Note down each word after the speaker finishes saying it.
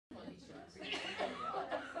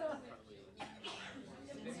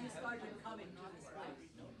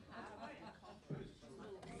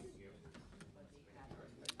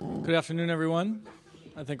Good afternoon, everyone.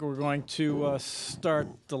 I think we're going to start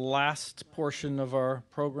the last portion of our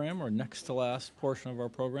program, or next to last portion of our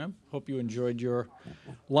program. Hope you enjoyed your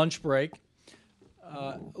lunch break.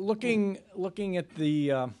 Looking at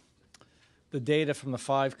the data from the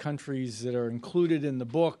 5 countries that are included in the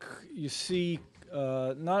book, you see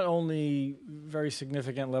not only very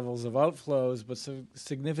significant levels of outflows, but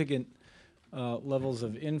significant levels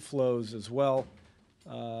of inflows as well.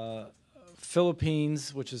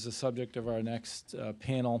 Philippines, which is the subject of our next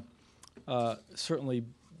panel, certainly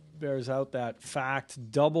bears out that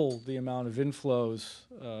fact. Double the amount of inflows,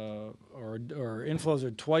 or inflows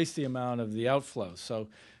are twice the amount of the outflows. So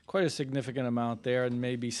quite a significant amount there, and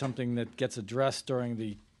maybe something that gets addressed during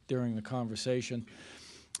the conversation.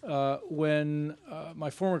 When my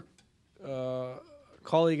former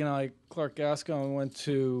colleague and I, Clark Gascon, went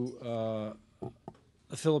to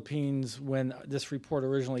the Philippines when this report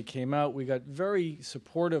originally came out, we got very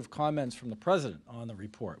supportive comments from the president on the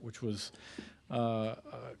report, which was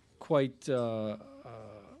quite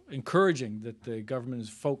encouraging that the government is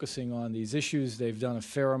focusing on these issues. They've done a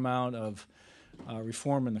fair amount of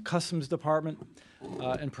reform in the Customs Department,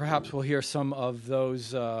 and perhaps we'll hear some of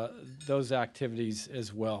those activities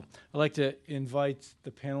as well. I'd like to invite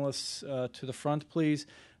the panelists to the front, please.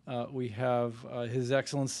 We have His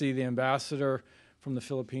Excellency the Ambassador from the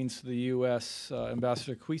Philippines to the U.S.,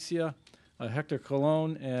 Ambassador Cuisia, Hector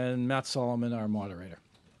Colón, and Matt Salomon, our moderator.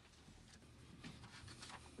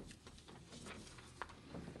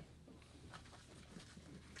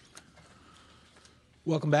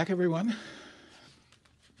 Welcome back, everyone.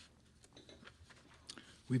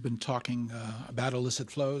 We've been talking about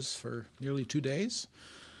illicit flows for nearly 2 days.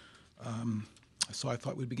 So I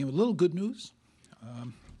thought we'd begin with a little good news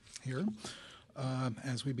here.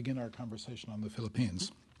 As we begin our conversation on the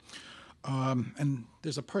Philippines. And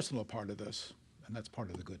there's a personal part of this, and that's part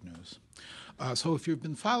of the good news. So if you've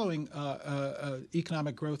been following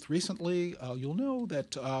economic growth recently, you'll know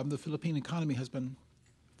that the Philippine economy has been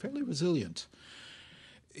fairly resilient.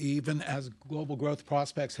 Even as global growth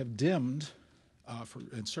prospects have dimmed,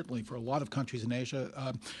 and certainly for a lot of countries in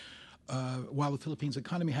Asia, while the Philippines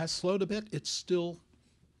economy has slowed a bit, it's still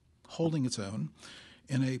holding its own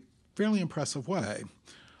in a fairly impressive way.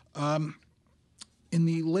 In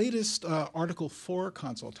the latest Article 4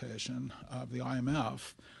 consultation of the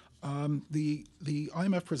IMF, the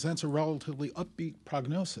IMF presents a relatively upbeat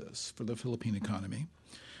prognosis for the Philippine economy.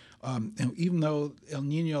 And even though El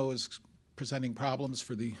Nino is presenting problems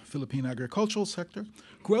for the Philippine agricultural sector,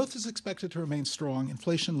 growth is expected to remain strong,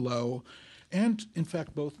 inflation low, and in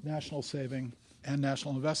fact both national saving and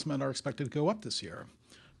national investment are expected to go up this year.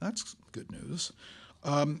 That's good news.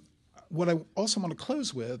 What I also want to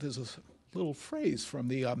close with is a little phrase from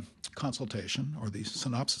the consultation, or the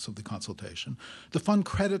synopsis of the consultation. The fund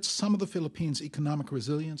credits some of the Philippines' economic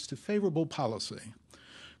resilience to favorable policy,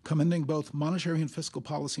 commending both monetary and fiscal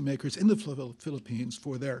policymakers in the Philippines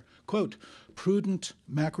for their, quote, prudent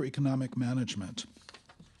macroeconomic management.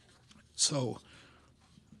 So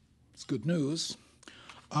it's good news.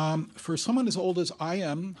 For someone as old as I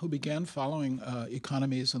am, who began following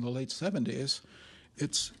economies in the late 70s,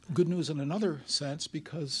 it's good news in another sense,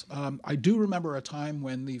 because I do remember a time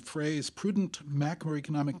when the phrase prudent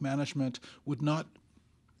macroeconomic management would not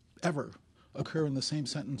ever occur in the same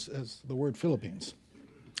sentence as the word Philippines.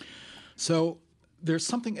 So there's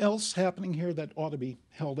something else happening here that ought to be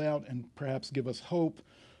held out and perhaps give us hope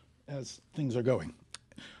as things are going.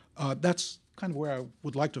 That's kind of where I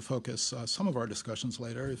would like to focus some of our discussions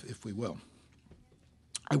later, if we will.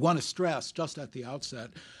 I want to stress just at the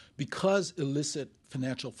outset, because illicit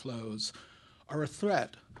financial flows are a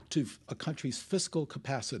threat to a country's fiscal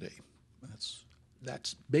capacity.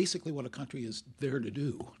 That's basically what a country is there to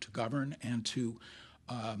do, to govern and to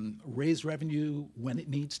raise revenue when it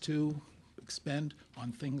needs to, expend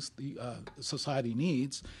on things the society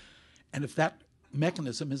needs. And if that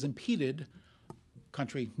mechanism is impeded,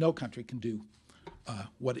 no country can do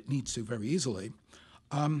what it needs to very easily.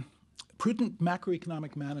 Prudent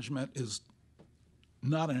macroeconomic management is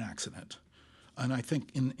not an accident. And I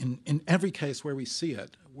think in every case where we see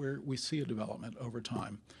it, where we see a development over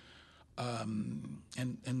time.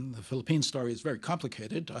 And the Philippines story is very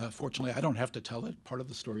complicated. Fortunately, I don't have to tell it. Part of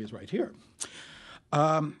the story is right here.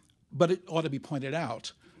 But it ought to be pointed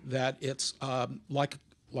out that it's like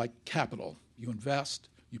capital. You invest,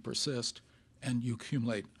 you persist, and you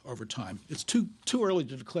accumulate over time. It's too early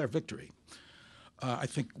to declare victory. I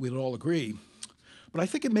think we'd all agree. But I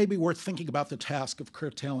think it may be worth thinking about the task of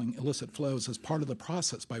curtailing illicit flows as part of the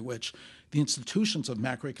process by which the institutions of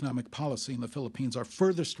macroeconomic policy in the Philippines are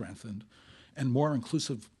further strengthened and more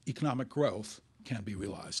inclusive economic growth can be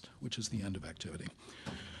realized, which is the end of activity.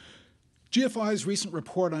 GFI's recent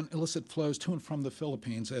report on illicit flows to and from the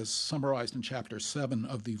Philippines, as summarized in Chapter 7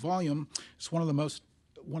 of the volume, is one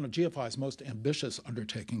of GFI's most ambitious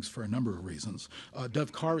undertakings for a number of reasons.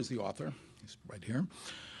 Dev Carr is the author. He's right here.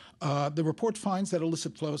 The report finds that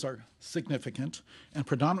illicit flows are significant and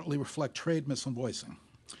predominantly reflect trade misinvoicing.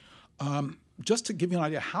 Just to give you an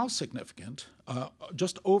idea how significant,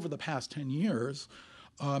 just over the past 10 years,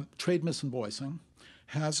 trade misinvoicing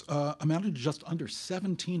has amounted to just under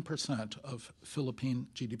 17% of Philippine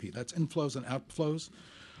GDP. That's inflows and outflows.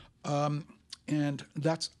 And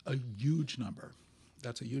that's a huge number.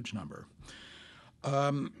 That's a huge number.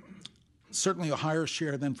 Certainly a higher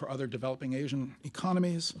share than for other developing Asian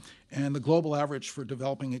economies. And the global average for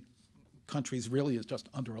developing countries really is just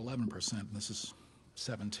under 11%. And this is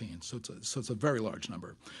 17. So it's a very large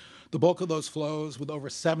number. The bulk of those flows, with over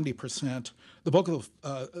 70%, the bulk of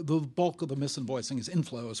the misinvoicing is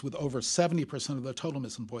inflows, with over 70% of the total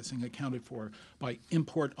misinvoicing accounted for by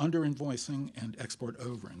import under-invoicing and export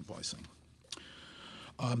over-invoicing.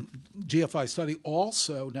 GFI study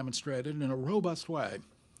also demonstrated in a robust way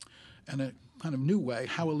and a kind of new way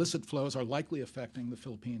how illicit flows are likely affecting the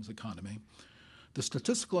Philippines economy. The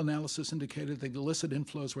statistical analysis indicated that illicit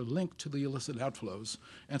inflows were linked to the illicit outflows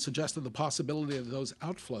and suggested the possibility that those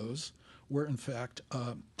outflows were, in fact,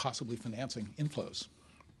 possibly financing inflows.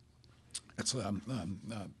 It's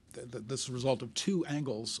this is a result of two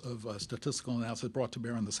angles of statistical analysis brought to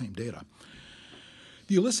bear on the same data.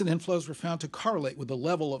 The illicit inflows were found to correlate with the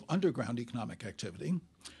level of underground economic activity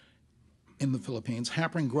in the Philippines,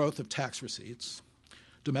 hampering growth of tax receipts,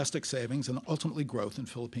 domestic savings, and ultimately growth in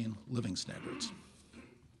Philippine living standards.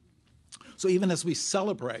 So even as we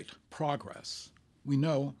celebrate progress, we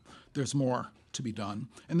know there's more to be done,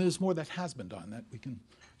 and there's more that has been done that we can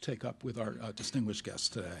take up with our distinguished guests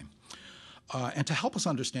today. And to help us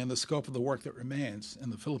understand the scope of the work that remains in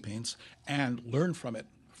the Philippines and learn from it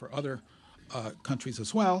for other countries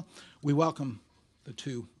as well, we welcome the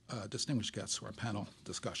two distinguished guests to our panel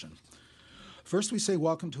discussion. First, we say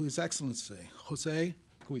welcome to His Excellency, Jose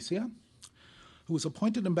Cuisia, who was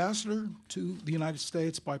appointed ambassador to the United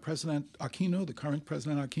States by President Aquino, the current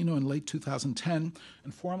President Aquino, in late 2010,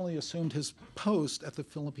 and formally assumed his post at the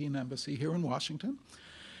Philippine Embassy here in Washington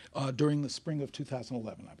during the spring of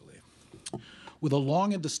 2011, I believe. With a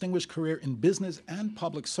long and distinguished career in business and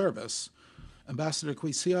public service, Ambassador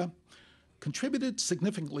Cuisia contributed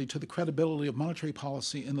significantly to the credibility of monetary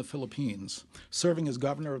policy in the Philippines, serving as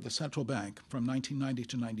governor of the central bank from 1990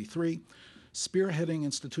 to 93, spearheading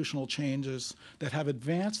institutional changes that have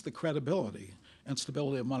advanced the credibility and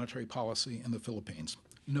stability of monetary policy in the Philippines.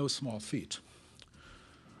 No small feat.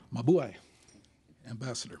 Mabuhay,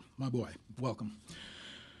 Ambassador. Mabuhay. Welcome.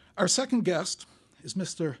 Our second guest is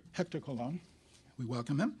Mr. Hector Colón. We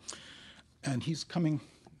welcome him. And he's coming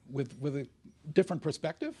with a different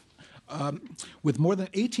perspective. With more than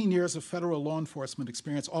 18 years of federal law enforcement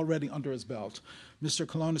experience already under his belt, Mr.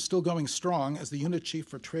 Colón is still going strong as the Unit Chief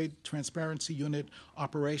for Trade Transparency Unit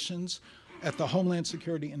Operations at the Homeland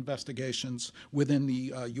Security Investigations within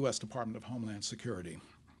the U.S. Department of Homeland Security.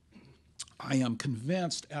 I am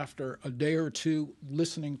convinced after a day or two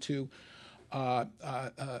listening to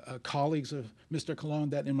colleagues of Mr. Colón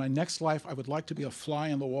that in my next life I would like to be a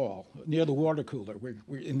fly on the wall near the water cooler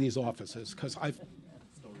we're in these offices, because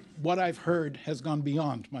what I've heard has gone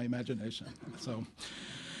beyond my imagination. So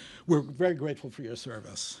we're very grateful for your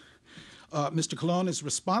service. Mr. Colón is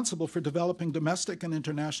responsible for developing domestic and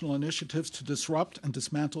international initiatives to disrupt and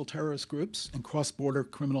dismantle terrorist groups and cross-border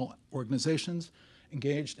criminal organizations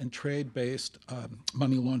engaged in trade-based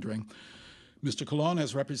money laundering. Mr. Colón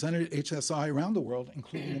has represented HSI around the world,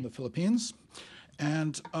 including in the Philippines,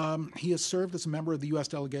 and he has served as a member of the U.S.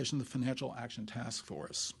 delegation of the Financial Action Task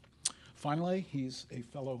Force. Finally, he's a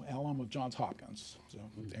fellow alum of Johns Hopkins. So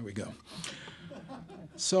there we go.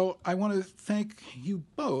 So I want to thank you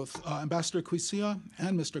both, Ambassador Cuisia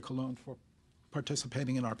and Mr. Colón, for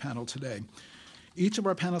participating in our panel today. Each of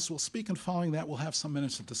our panelists will speak, and following that, we'll have some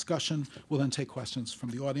minutes of discussion. We'll then take questions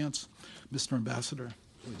from the audience. Mr. Ambassador,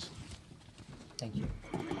 please. Thank you.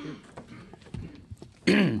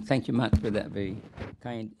 Thank you, Matt, for that very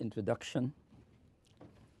kind introduction.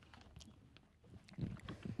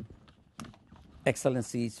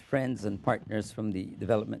 Excellencies, friends, and partners from the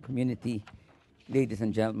development community, ladies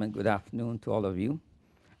and gentlemen, good afternoon to all of you.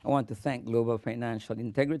 I want to thank Global Financial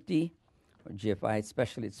Integrity, or GFI,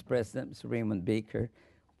 especially its president, Mr. Raymond Baker,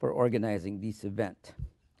 for organizing this event.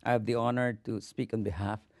 I have the honor to speak on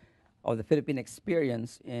behalf of the Philippine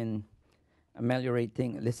experience in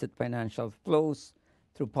ameliorating illicit financial flows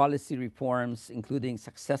through policy reforms, including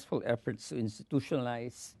successful efforts to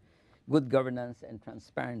institutionalize good governance and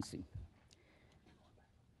transparency.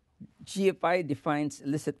 GFI defines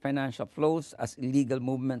illicit financial flows as illegal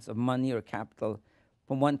movements of money or capital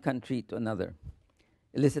from one country to another.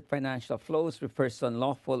 Illicit financial flows refers to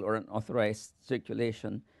unlawful or unauthorized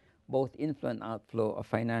circulation, both inflow and outflow of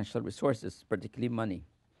financial resources, particularly money.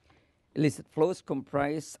 Illicit flows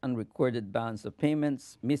comprise unrecorded balance of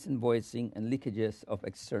payments, misinvoicing, and leakages of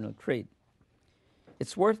external trade.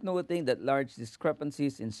 It's worth noting that large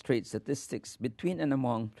discrepancies in trade statistics between and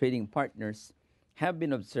among trading partners have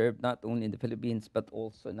been observed not only in the Philippines but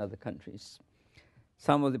also in other countries.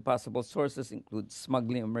 Some of the possible sources include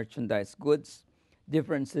smuggling of merchandise goods,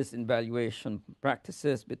 differences in valuation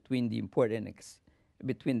practices between the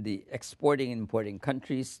exporting and importing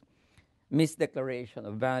countries, misdeclaration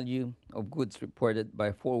of value of goods reported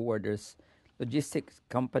by forwarders, logistics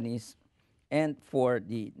companies, and for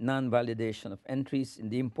the non-validation of entries in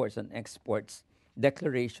the imports and exports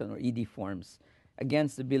declaration or ED forms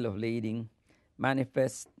against the bill of lading,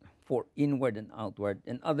 manifest for inward and outward,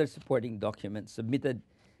 and other supporting documents submitted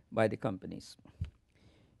by the companies.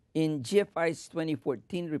 In GFI's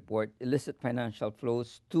 2014 report, Illicit Financial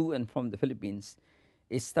Flows to and from the Philippines,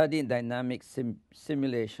 a study in dynamic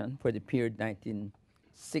simulation for the period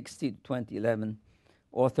 1960 to 2011,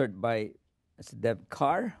 authored by Dev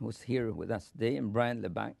Carr, who's here with us today, and Brian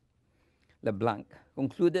LeBlanc,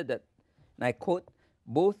 concluded that, and I quote,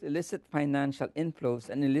 both illicit financial inflows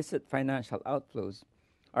and illicit financial outflows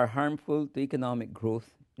are harmful to economic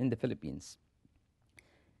growth in the Philippines.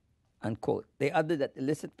 Unquote. They added that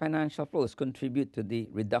illicit financial flows contribute to the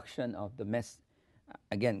reduction of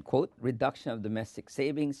again, quote, reduction of domestic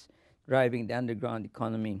savings, driving the underground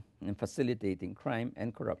economy and facilitating crime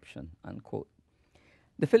and corruption, unquote.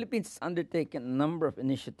 The Philippines has undertaken a number of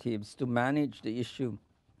initiatives to manage the issue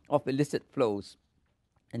of illicit flows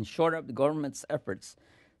and shore up the government's efforts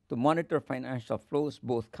to monitor financial flows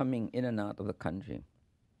both coming in and out of the country.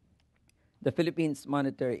 The Philippines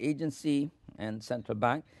Monetary Agency and Central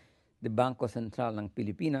Bank, the Bangko Sentral ng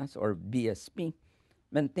Pilipinas, or BSP,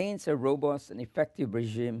 maintains a robust and effective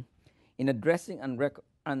regime in addressing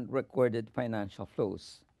unrecorded financial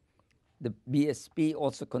flows. The BSP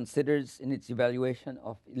also considers in its evaluation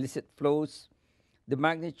of illicit flows the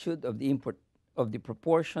magnitude of the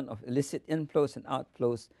proportion of illicit inflows and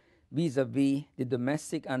outflows vis-a-vis the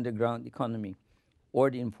domestic underground economy or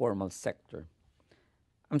the informal sector.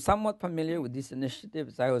 I'm somewhat familiar with these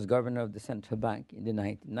initiatives. I was governor of the central bank in the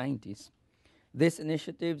 1990s. These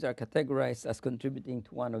initiatives are categorized as contributing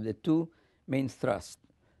to one of the two main thrusts.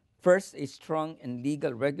 First, a strong and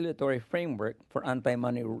legal regulatory framework for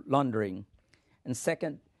anti-money laundering. And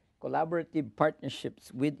second, collaborative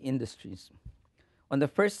partnerships with industries. On the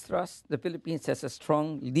first thrust, the Philippines has a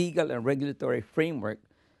strong legal and regulatory framework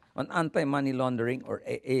on anti-money laundering, or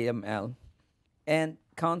AML, and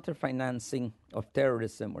counter-financing of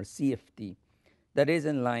terrorism, or CFT, that is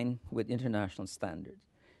in line with international standards.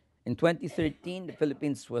 In 2013, the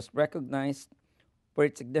Philippines was recognized for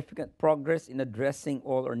its significant progress in addressing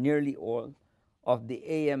all or nearly all of the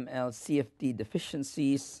AML CFT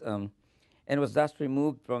deficiencies and was thus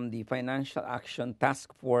removed from the Financial Action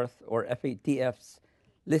Task Force, or FATF's,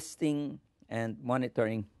 listing and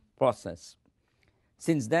monitoring process.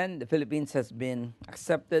 Since then, the Philippines has been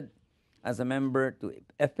accepted as a member to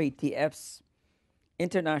FATF's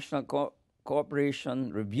International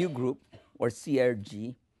Cooperation Review Group, or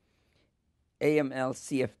CRG, AML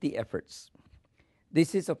CFT efforts.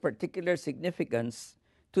 This is of particular significance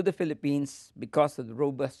to the Philippines because of the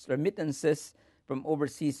robust remittances from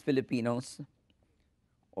overseas Filipinos,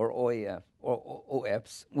 or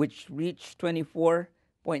OFs, which reached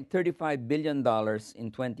 $24.35 billion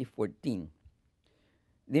in 2014.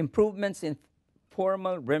 The improvements in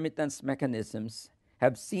formal remittance mechanisms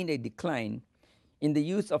have seen a decline in the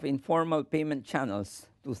use of informal payment channels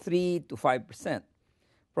to 3 to 5%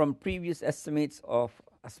 from previous estimates of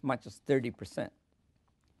as much as 30%.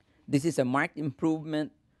 This is a marked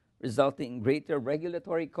improvement resulting in greater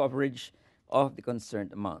regulatory coverage of the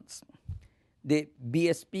concerned amounts. The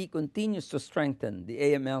BSP continues to strengthen the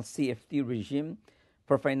AML CFT regime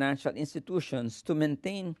for financial institutions to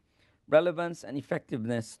maintain relevance and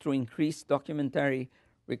effectiveness through increased documentary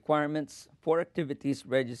requirements for activities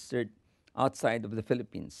registered outside of the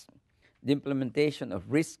Philippines, the implementation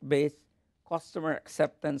of risk-based customer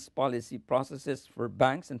acceptance policy processes for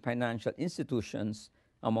banks and financial institutions,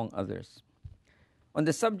 among others. On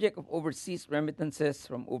the subject of overseas remittances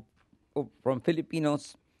from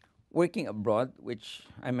Filipinos working abroad, which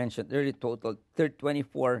I mentioned earlier, totaled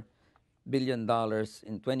 $24 billion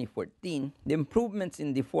in 2014. The improvements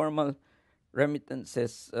in the formal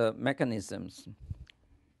remittances mechanisms.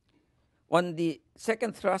 On the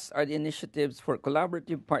second thrust are the initiatives for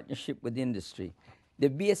collaborative partnership with industry. The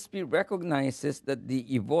BSP recognizes that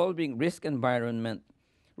the evolving risk environment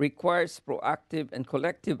requires proactive and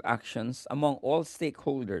collective actions among all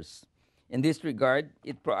stakeholders. In this regard,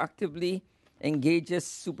 it proactively engages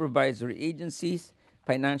supervisory agencies,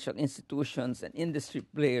 financial institutions, and industry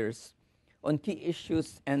players on key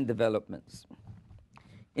issues and developments.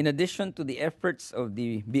 In addition to the efforts of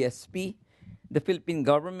the BSP, the Philippine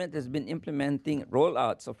government has been implementing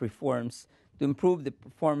rollouts of reforms to improve the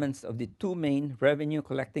performance of the two main revenue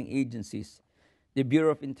collecting agencies, the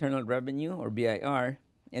Bureau of Internal Revenue, or BIR,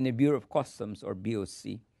 and the Bureau of Customs, or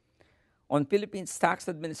BOC. On Philippines' tax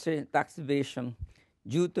administration and tax evasion,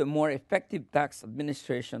 due to a more effective tax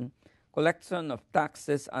administration, collection of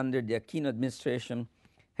taxes under the Aquino administration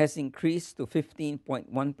has increased to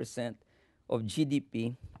 15.1% of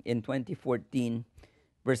GDP in 2014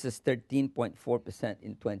 versus 13.4%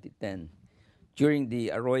 in 2010. During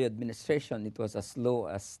the Arroyo administration, it was as low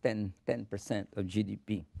as 10% of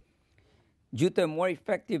GDP. Due to a more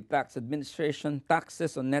effective tax administration,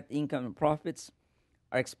 taxes on net income and profits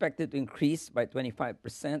are expected to increase by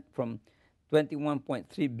 25% from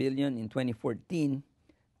 $21.3 billion in 2014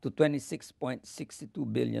 to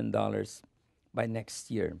 $26.62 billion by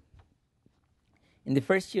next year. In the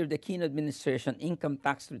first year of the Aquino administration, income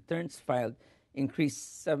tax returns filed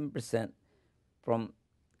increased 7% from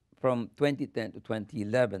 2010 to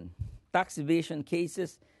 2011. Tax evasion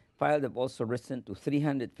cases filed have also risen to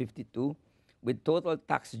 352, with total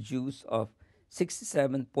tax dues of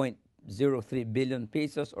 67.03 billion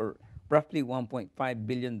pesos, or roughly $1.5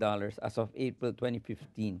 billion as of April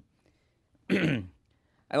 2015.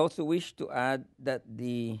 I also wish to add that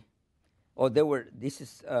this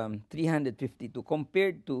is 352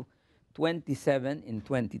 compared to 27 in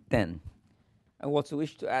 2010. I also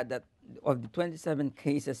wish to add that of the 27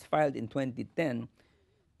 cases filed in 2010,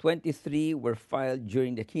 23 were filed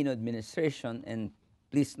during the Aquino administration, and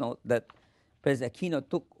please note that President Aquino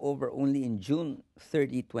took over only in June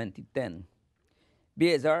 30, 2010.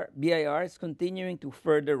 BIR is continuing to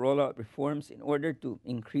further roll out reforms in order to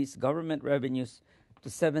increase government revenues to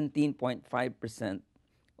 17.5%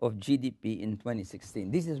 of GDP in 2016.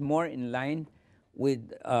 This is more in line with,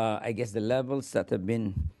 the levels that have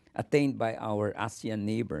been attained by our ASEAN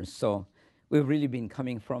neighbors. So we've really been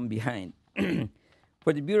coming from behind.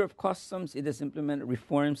 For the Bureau of Customs, it has implemented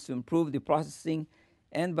reforms to improve the processing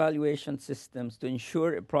and valuation systems to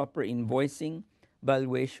ensure a proper invoicing,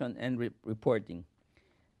 valuation, and reporting.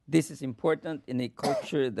 This is important in a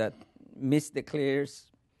culture that misdeclares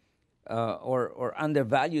or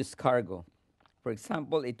undervalues cargo. For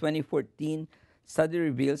example, a 2014 study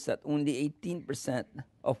reveals that only 18%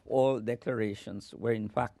 of all declarations were in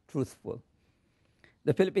fact truthful.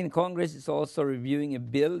 The Philippine Congress is also reviewing a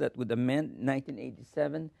bill that would amend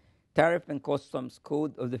 1987 Tariff and Customs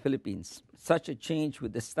Code of the Philippines. Such a change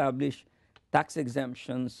would establish tax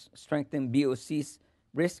exemptions, strengthen BOC's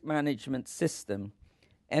risk management system,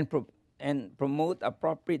 and promote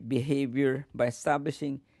appropriate behavior by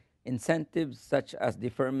establishing incentives such as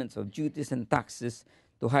deferments of duties and taxes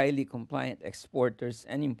to highly compliant exporters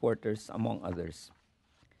and importers, among others.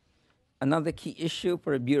 Another key issue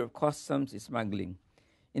for the Bureau of Customs is smuggling.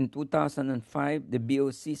 In 2005, the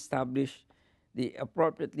BOC established the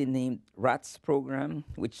appropriately named RATS program,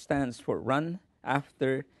 which stands for Run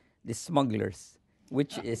After the Smugglers,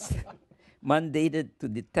 which is mandated to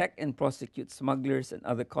detect and prosecute smugglers and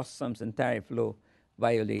other customs and tariff law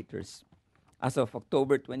violators. As of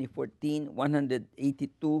October 2014,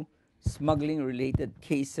 182 smuggling-related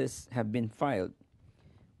cases have been filed.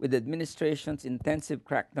 With the administration's intensive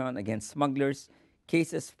crackdown against smugglers,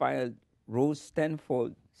 cases filed rose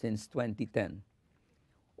tenfold since 2010.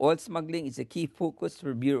 Oil smuggling is a key focus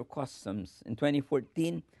for Bureau of Customs. In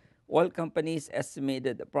 2014, oil companies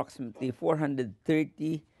estimated approximately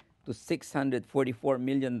 $430 to $644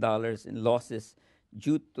 million in losses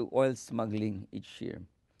due to oil smuggling each year.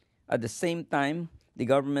 At the same time, the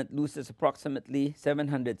government loses approximately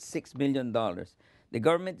 $706 million. The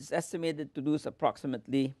government is estimated to lose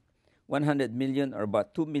approximately $100 million, or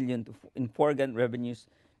about $2 million in foreign revenues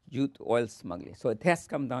due to oil smuggling. So it has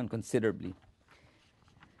come down considerably.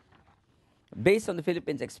 Based on the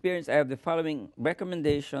Philippines' experience, I have the following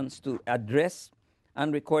recommendations to address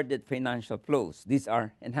unrecorded financial flows. These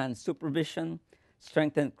are enhanced supervision,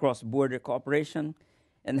 strengthened cross-border cooperation,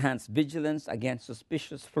 enhanced vigilance against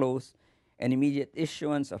suspicious flows, and immediate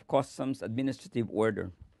issuance of customs administrative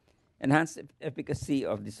order. enhance the efficacy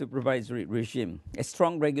of the supervisory regime. A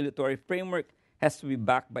strong regulatory framework has to be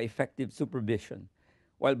backed by effective supervision.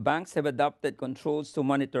 While banks have adopted controls to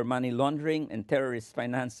monitor money laundering and terrorist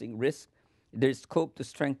financing risk, there is scope to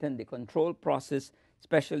strengthen the control process,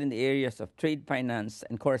 especially in the areas of trade finance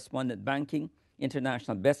and correspondent banking.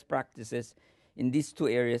 International best practices in these two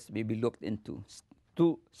areas may be looked into.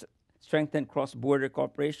 To strengthen cross-border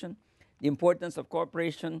cooperation, the importance of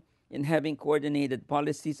cooperation in having coordinated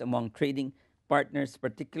policies among trading partners,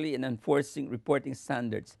 particularly in enforcing reporting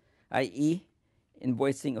standards, i.e.,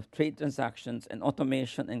 invoicing of trade transactions and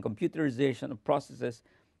automation and computerization of processes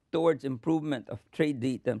towards improvement of trade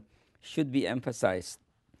data should be emphasized.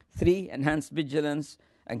 3. Enhanced vigilance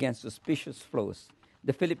against suspicious flows.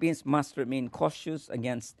 The Philippines must remain cautious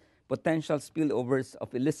against potential spillovers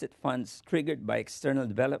of illicit funds triggered by external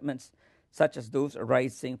developments, such as those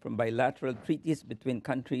arising from bilateral treaties between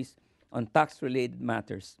countries on tax-related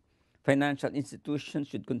matters. Financial institutions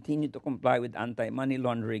should continue to comply with anti-money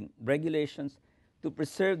laundering regulations to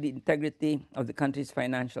preserve the integrity of the country's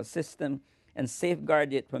financial system and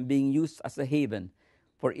safeguard it from being used as a haven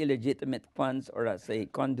for illegitimate funds or as a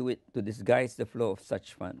conduit to disguise the flow of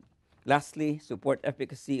such funds. Lastly, support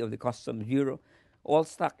efficacy of the Customs Bureau. All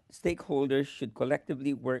stakeholders should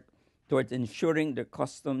collectively work towards ensuring the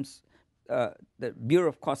Bureau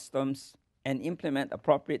of Customs and implement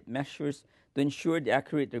appropriate measures to ensure the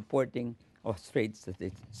accurate reporting of trade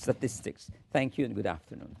statistics. Thank you and good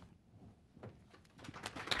afternoon.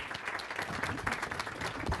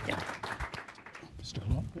 Mr.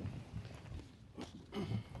 Colón.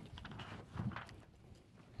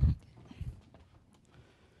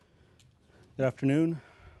 Good afternoon,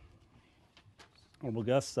 honorable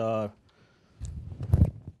guests. Mr.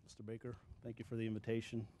 Baker, thank you for the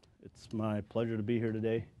invitation. It's my pleasure to be here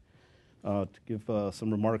today to give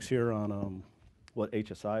some remarks here on what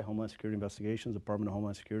HSI, Homeland Security Investigations, Department of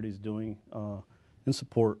Homeland Security, is doing in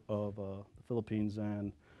support of the Philippines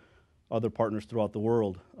and other partners throughout the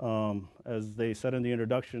world. As they said in the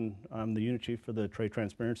introduction, I'm the unit chief for the Trade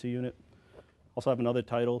Transparency Unit. Also have another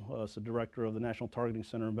title as the director of the National Targeting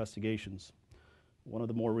Center Investigations. One of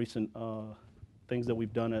the more recent things that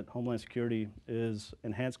we've done at Homeland Security is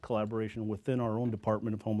enhance collaboration within our own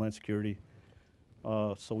Department of Homeland Security.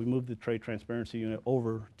 So we moved the Trade Transparency Unit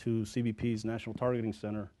over to CBP's National Targeting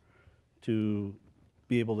Center to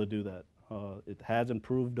be able to do that. It has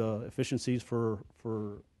improved efficiencies for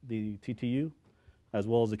the TTU, as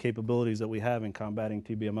well as the capabilities that we have in combating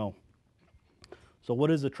TBML. So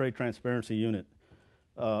what is the Trade Transparency Unit?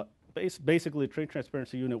 Basically, the Trade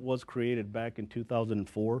Transparency Unit was created back in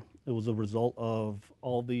 2004. It was a result of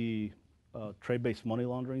all the trade-based money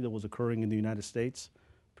laundering that was occurring in the United States,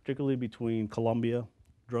 particularly between Colombia,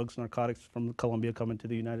 drugs, narcotics from Colombia coming to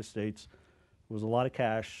the United States. There was a lot of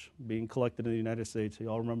cash being collected in the United States. You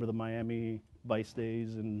all remember the Miami Vice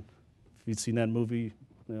days, and if you've seen that movie,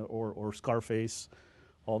 or Scarface,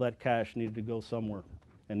 all that cash needed to go somewhere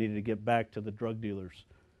and needed to get back to the drug dealers.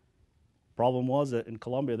 Problem was that in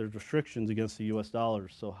Colombia, there's restrictions against the US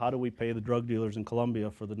dollars. So how do we pay the drug dealers in Colombia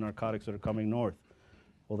for the narcotics that are coming north?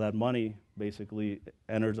 Well, that money basically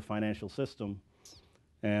enters the financial system.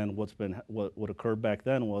 And what occurred back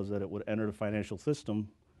then was that it would enter the financial system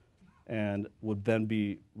and would then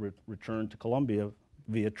be returned to Colombia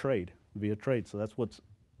via trade. So that's what's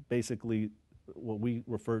basically what we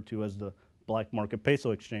refer to as the black market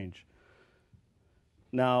peso exchange.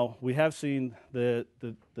 Now, we have seen the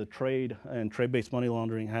trade and trade-based money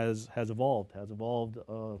laundering has evolved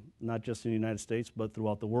not just in the United States, but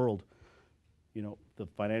throughout the world. You know, the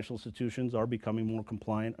financial institutions are becoming more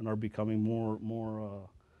compliant and are becoming more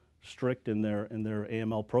strict in their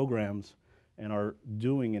AML programs and are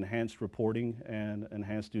doing enhanced reporting and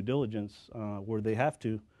enhanced due diligence where they have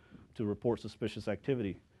to report suspicious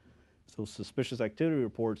activity. So suspicious activity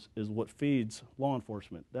reports is what feeds law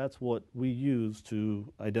enforcement. That's what we use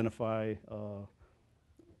to identify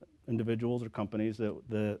individuals or companies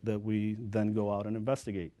that we then go out and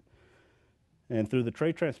investigate. And through the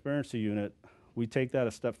Trade Transparency Unit, we take that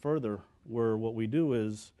a step further, where what we do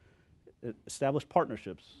is establish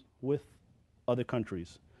partnerships with other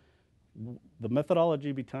countries. The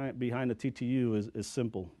methodology behind the TTU is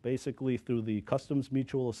simple. Basically, through the Customs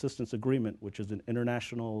Mutual Assistance Agreement, which is an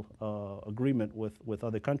international agreement with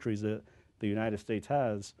other countries that the United States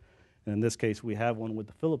has, and in this case we have one with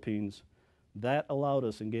the Philippines, that allowed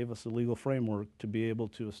us and gave us a legal framework to be able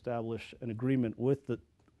to establish an agreement with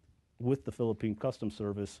the Philippine Customs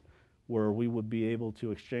Service where we would be able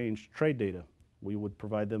to exchange trade data. We would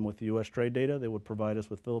provide them with U.S. trade data. They would provide us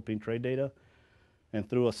with Philippine trade data. And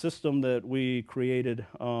through a system that we created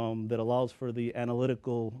that allows for the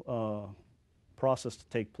analytical process to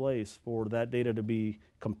take place, for that data to be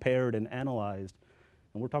compared and analyzed,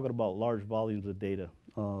 and we're talking about large volumes of data.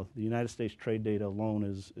 The United States trade data alone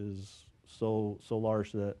is so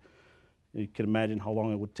large that you can imagine how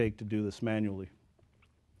long it would take to do this manually.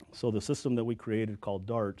 So the system that we created called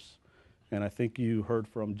DARTS, and I think you heard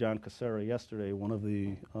from John Cuisia yesterday, one of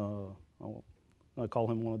the, I call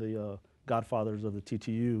him one of the godfathers of the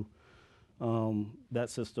TTU. That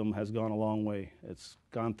system has gone a long way. It's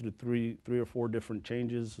gone through three or four different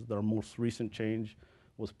changes. Our most recent change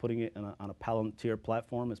was putting it on a Palantir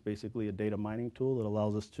platform. It's basically a data mining tool that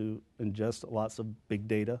allows us to ingest lots of big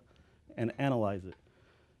data and analyze it.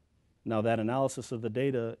 Now, that analysis of the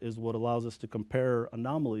data is what allows us to compare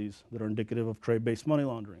anomalies that are indicative of trade-based money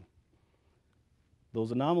laundering.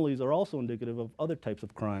 Those anomalies are also indicative of other types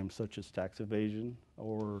of crimes, such as tax evasion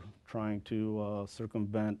or trying to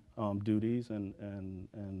circumvent duties and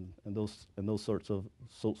those sorts of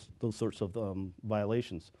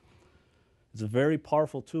violations. It's a very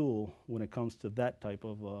powerful tool when it comes to that type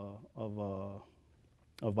of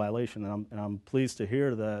violation, and I'm pleased to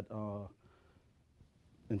hear that.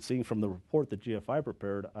 And seeing from the report that GFI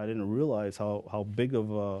prepared, I didn't realize how big of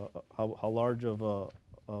how large of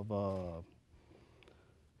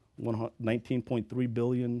 19.3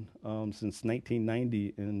 billion since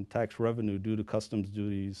 1990 in tax revenue due to customs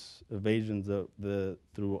duties evasions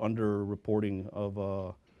through under-reporting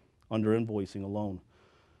of under-invoicing alone.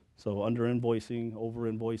 So under-invoicing,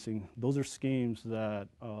 over-invoicing, those are schemes that,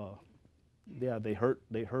 they hurt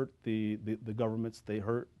the governments. They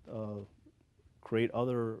hurt, create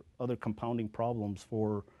other compounding problems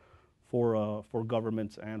for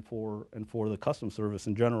governments and for the customs service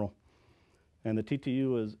in general. And the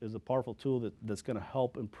TTU is a powerful tool that's going to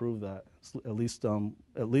help improve that, at least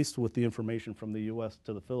with the information from the U.S.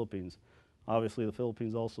 to the Philippines. Obviously, the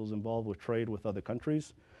Philippines also is involved with trade with other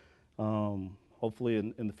countries. Hopefully,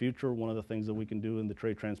 in the future, one of the things that we can do in the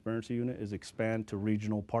Trade Transparency Unit is expand to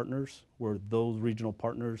regional partners, where those regional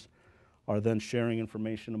partners are then sharing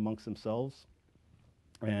information amongst themselves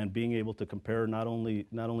and being able to compare not only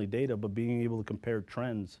data, but being able to compare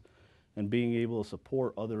trends and being able to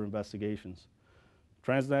support other investigations.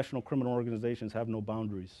 Transnational criminal organizations have no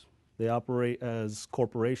boundaries. They operate as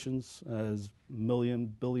corporations, as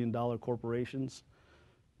billion-dollar corporations.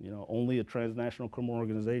 Only a transnational criminal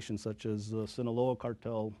organization such as the Sinaloa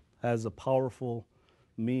cartel has a powerful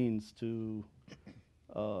means to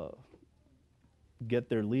get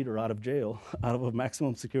their leader out of jail, out of a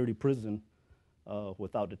maximum security prison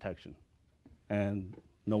without detection. And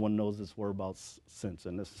no one knows his whereabouts since,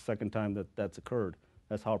 and this is the second time that's occurred.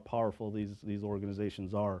 That's how powerful these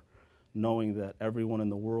organizations are, knowing that everyone in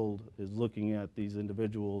the world is looking at these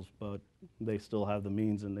individuals, but they still have the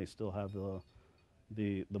means and they still have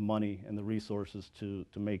the money and the resources to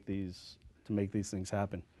make these things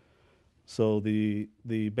happen. So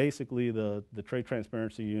basically the Trade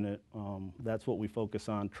Transparency Unit, that's what we focus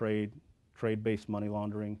on: trade-based money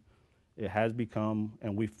laundering. It has become,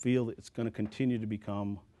 and we feel it's going to continue to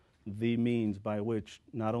become, the means by which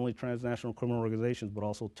not only transnational criminal organizations but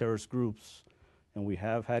also terrorist groups, and we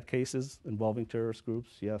have had cases involving terrorist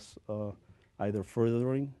groups, yes, either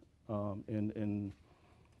furthering in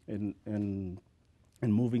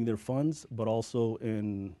moving their funds, but also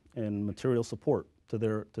in material support to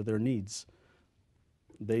their needs.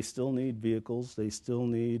 They still need vehicles. They still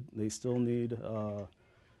need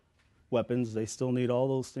weapons. They still need all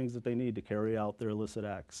those things that they need to carry out their illicit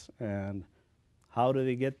acts. And how do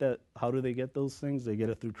they get that? How do they get those things? They get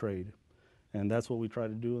it through trade, and that's what we try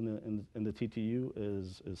to do in the TTU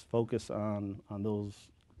is focus on those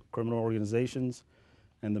criminal organizations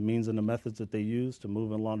and the means and the methods that they use to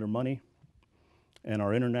move and launder money. And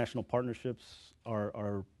our international partnerships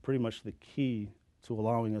are pretty much the key to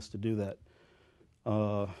allowing us to do that.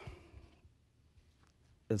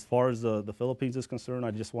 As far as the Philippines is concerned,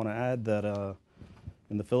 I just want to add that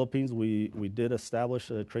in the Philippines, we did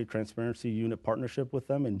establish a Trade Transparency Unit partnership with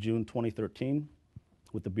them in June 2013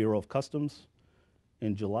 with the Bureau of Customs.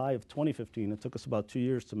 In July of 2015, it took us about 2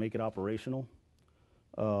 years to make it operational.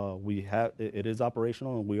 It is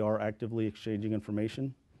operational, and we are actively exchanging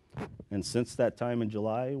information. And since that time in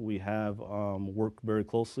July, we have worked very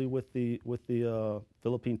closely with the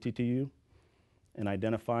Philippine TTU in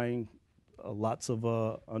identifying lots of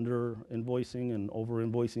under-invoicing and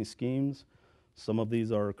over-invoicing schemes. Some of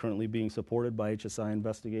these are currently being supported by HSI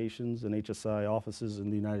investigations and HSI offices in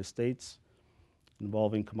the United States,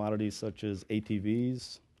 involving commodities such as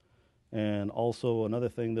ATVs, And also another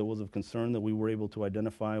thing that was of concern that we were able to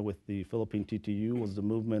identify with the Philippine TTU was the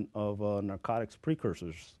movement of narcotics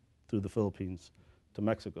precursors through the Philippines to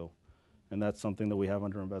Mexico. And that's something that we have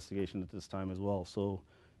under investigation at this time as well. So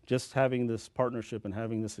just having this partnership and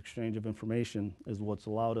having this exchange of information is what's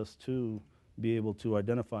allowed us to be able to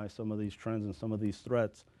identify some of these trends and some of these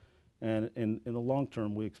threats. And in the long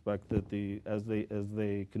term, we expect that as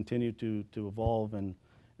they continue to evolve and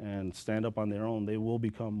stand up on their own, they will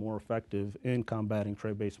become more effective in combating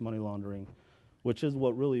trade-based money laundering, which is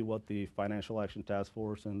what the Financial Action Task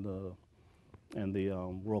Force and the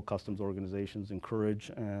World Customs Organizations encourage,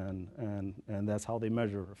 and that's how they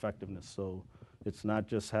measure effectiveness. So it's not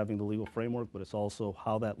just having the legal framework, but it's also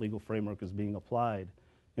how that legal framework is being applied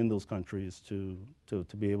in those countries to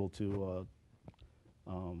be able to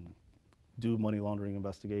do money laundering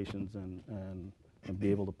investigations and be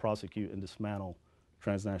able to prosecute and dismantle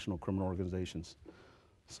transnational criminal organizations.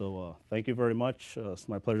 So thank you very much. It's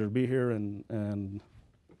my pleasure to be here, and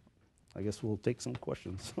I guess we'll take some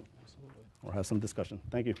questions or have some discussion.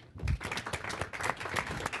 Thank you.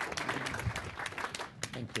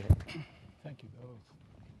 Thank you. Thank you both.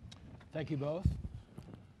 Thank you both.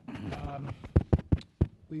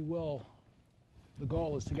 The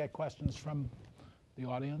goal is to get questions from the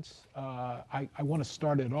audience. I want to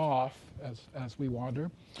start it off as we wander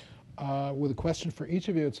with a question for each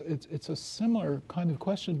of you. It's a similar kind of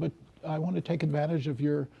question, but I want to take advantage of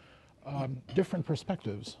your different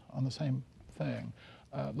perspectives on the same thing.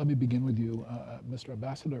 Let me begin with you, Mr.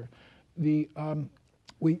 Ambassador. We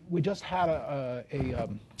just had a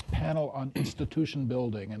panel on institution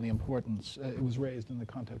building and the importance. It was raised in the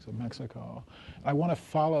context of Mexico. I want to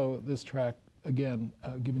follow this track again,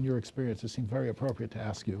 given your experience. It seemed very appropriate to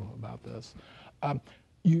ask you about this.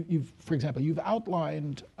 For example, you've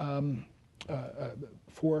outlined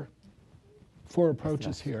four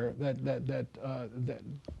approaches here that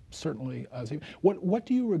certainly. What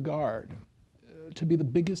do you regard to be the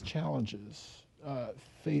biggest challenges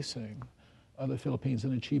facing the Philippines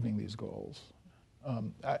in achieving these goals?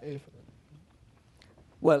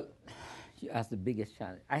 Well, you asked the biggest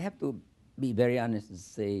challenge. I have to be very honest and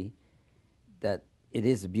say that it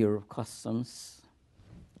is the Bureau of Customs.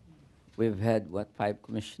 We've had, 5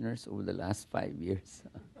 commissioners over the last 5 years.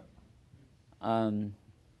 And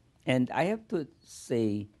I have to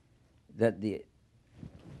say that the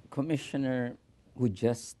commissioner who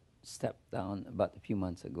just stepped down about a few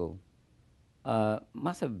months ago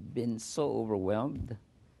must have been so overwhelmed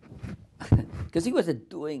because he was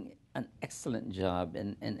doing an excellent job,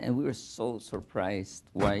 and we were so surprised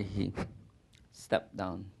why he stepped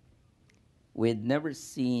down. We'd never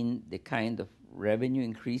seen the kind of revenue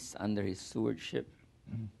increase under his stewardship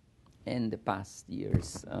in the past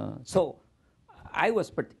years. So I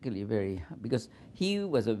was particularly because he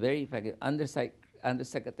was a very effective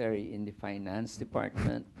undersecretary in the finance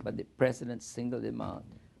department, but the president singled him out,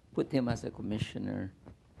 put him as a commissioner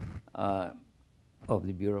of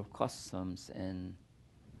the Bureau of Customs, and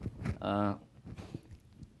I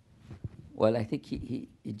think he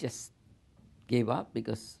just gave up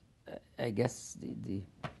because I guess the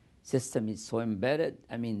system is so embedded.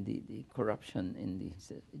 I mean, the corruption in the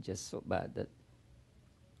just so bad that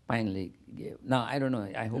finally gave. Now, I don't know.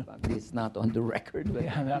 I hope this is not on the record, but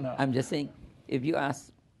no. I'm just saying, if you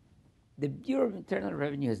ask, the Bureau of Internal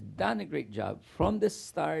Revenue has done a great job from the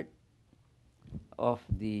start of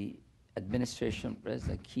the administration of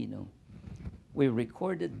President Aquino. We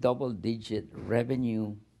recorded double-digit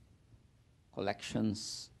revenue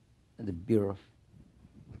collections at the Bureau of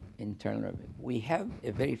Internal Revenue. We have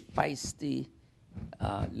a very feisty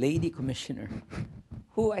lady commissioner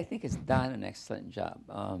who I think has done an excellent job.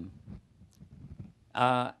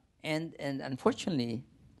 And unfortunately,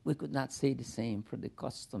 we could not say the same for the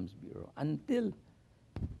Customs Bureau until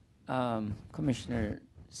Commissioner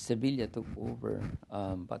Sevilla took over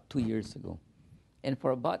about 2 years ago. And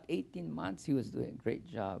for about 18 months, he was doing a great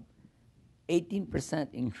job.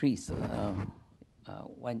 18% increase in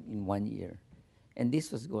 1 year. And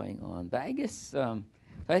this was going on. But I guess, I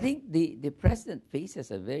think the president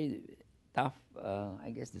faces a very tough,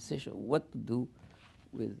 decision what to do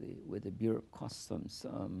with the Bureau of Customs.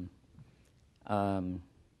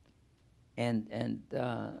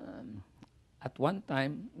 At one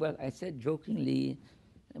time, I said jokingly,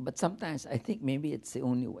 but sometimes I think maybe it's the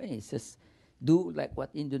only way. It's just do like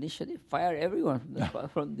what Indonesia did, fire everyone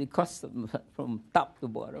from the customs, from top to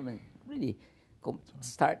bottom, and really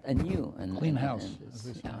start anew. And clean house.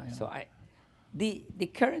 So the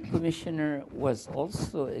current commissioner was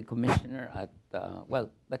also a commissioner at,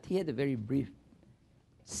 but he had a very brief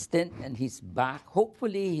stint, and he's back.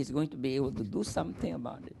 Hopefully, he's going to be able to do something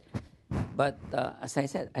about it. But as I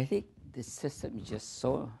said, I think the system is just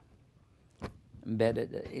so embedded.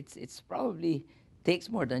 It's probably takes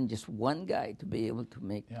more than just one guy to be able to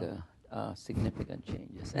make significant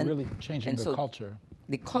changes. And really changing the so culture.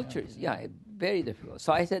 The culture is very difficult.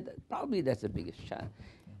 So I said probably that's the biggest challenge.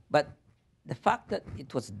 But the fact that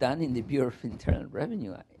it was done in the Bureau of Internal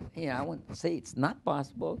Revenue, I want to say it's not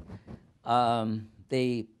possible.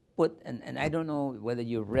 They put, and I don't know whether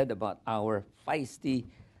you've read about our feisty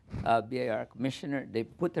BIR commissioner. They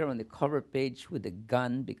put her on the cover page with a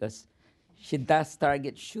gun because she does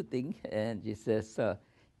target shooting, and she says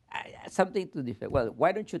something to the effect, well,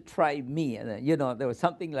 why don't you try me? And there was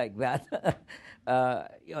something like that,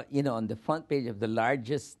 on the front page of the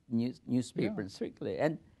largest newspaper in circulate.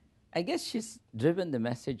 And I guess she's driven the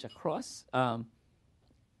message across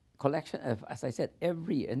collection of, as I said,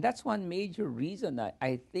 every year. And that's one major reason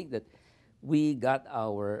I think that we got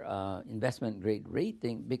our investment grade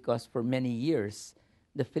rating, because for many years,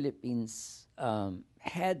 the Philippines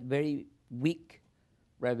had very weak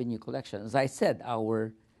revenue collection. As I said,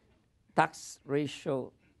 our tax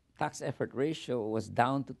effort ratio was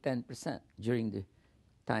down to 10% during the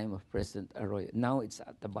time of President Arroyo. Now it's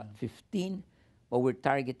at about 15%, but we're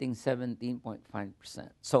targeting 17.5%.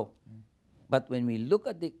 So, but when we look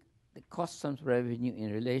at the customs revenue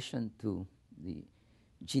in relation to the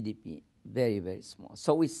GDP, very, very small.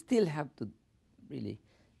 So we still have to really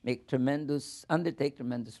undertake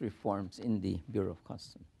tremendous reforms in the Bureau of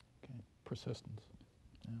Customs. Okay, persistence.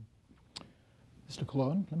 Yeah. Mr.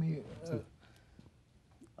 Colón, let me.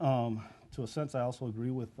 To a sense, I also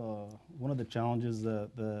agree with one of the challenges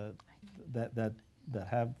that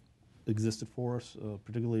have existed for us,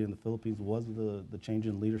 particularly in the Philippines, was the change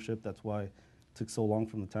in leadership. That's why it took so long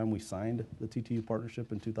from the time we signed the TTU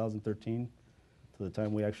partnership in 2013 to the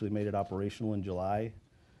time we actually made it operational in July.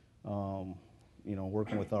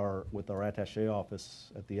 Working with our attaché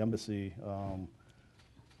office at the embassy,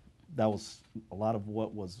 that was a lot of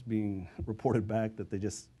what was being reported back, that they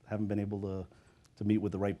just haven't been able to meet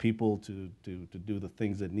with the right people to do the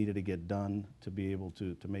things that needed to get done to be able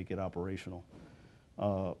to make it operational.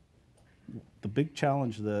 The big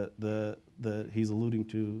challenge that he's alluding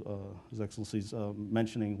to, His Excellency's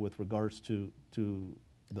mentioning with regards to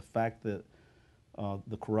the fact that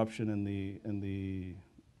the corruption in the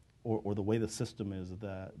or the way the system is,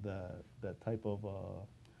 that type of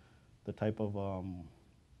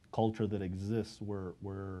culture that exists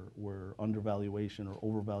where undervaluation or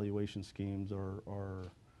overvaluation schemes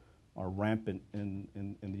are rampant in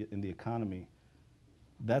the economy.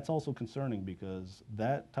 That's also concerning, because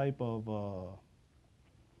that type of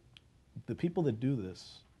the people that do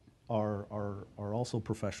this are also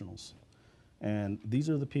professionals, and these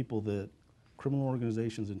are the people that criminal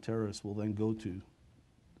organizations and terrorists will then go to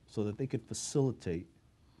so that they could facilitate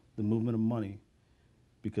the movement of money,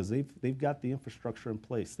 because they've got the infrastructure in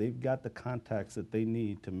place. They've got the contacts that they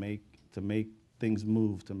need to make things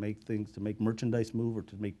move, to make merchandise move, or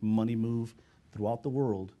to make money move throughout the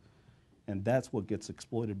world. And that's what gets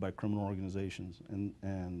exploited by criminal organizations.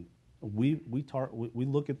 And we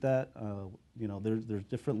look at that. There's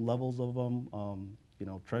different levels of them.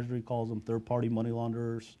 Treasury calls them third-party money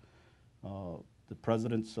launderers. The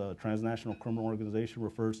president's transnational criminal organization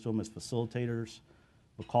refers to them as facilitators.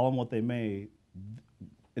 But call them what they may,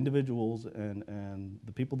 individuals and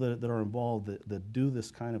the people that are involved that do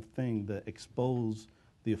this kind of thing, that expose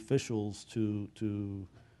the officials to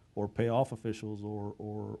or pay off officials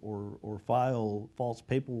or file false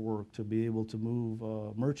paperwork to be able to move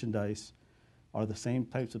merchandise, are the same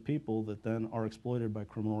types of people that then are exploited by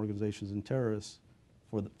criminal organizations and terrorists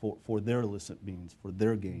for their illicit means, for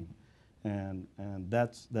their gain. And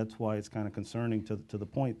that's why it's kind of concerning to the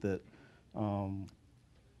point that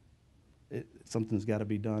something's got to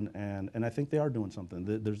be done, and I think they are doing something.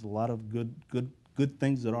 There's a lot of good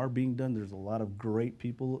things that are being done. There's a lot of great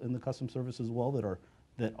people in the Customs Service as well that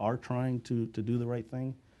are trying to do the right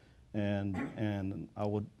thing, and I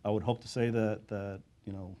would hope to say that the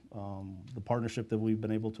partnership that we've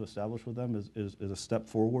been able to establish with them is a step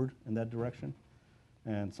forward in that direction,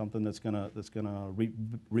 and something that's gonna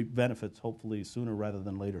reap benefits hopefully sooner rather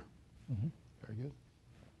than later. Mm-hmm. Very good.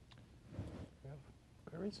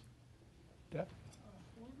 Queries? Deb?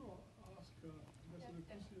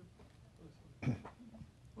 I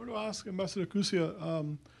want to ask Ambassador Cuisia,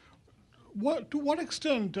 to what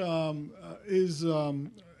extent is a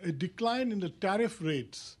decline in the tariff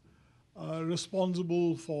rates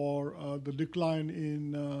responsible for the decline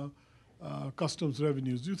in customs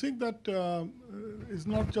revenues? Do you think that is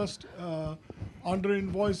not just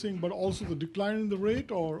under-invoicing, but also the decline in the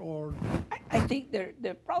rate, or? I think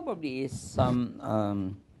there probably is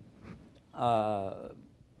some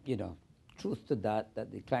truth to that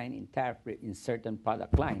decline in tariff rate in certain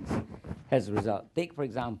product lines has a result. Take, for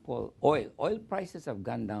example, oil. Oil prices have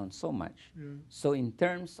gone down so much. Yeah. So in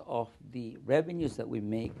terms of the revenues that we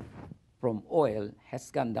make from oil has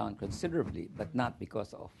gone down considerably, but not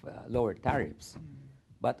because of lower tariffs.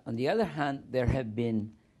 But on the other hand, there have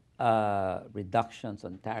been reductions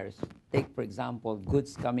on tariffs. Take, for example,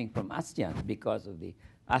 goods coming from ASEAN. Because of the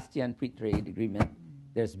ASEAN Free Trade Agreement,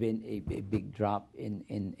 there's been a big drop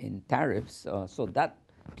in tariffs. So that,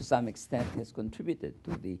 to some extent, has contributed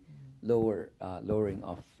to the lowering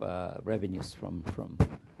of revenues from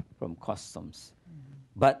customs.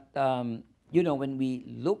 But when we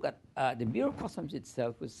look at the Bureau of Customs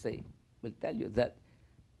itself, will tell you that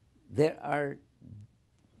there are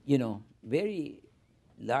very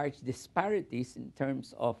large disparities in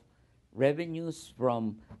terms of revenues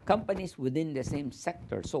from companies within the same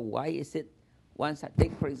sector. So why is it, once I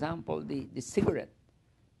take, for example, the cigarette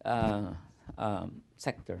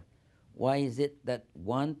sector, why is it that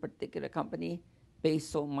one particular company pays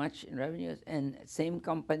so much in revenues and same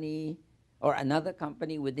company or another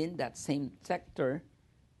company within that same sector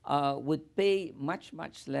would pay much,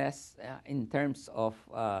 much less in terms of,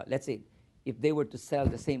 let's say, if they were to sell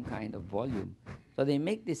the same kind of volume. So they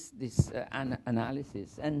make this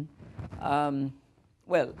analysis. And,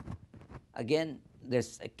 again,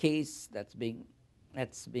 there's a case that's being,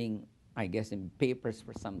 I guess, in papers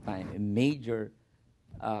for some time, a major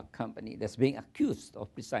company that's being accused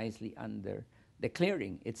of precisely under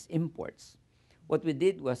declaring its imports. What we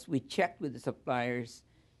did was we checked with the suppliers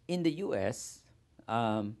in the U.S.,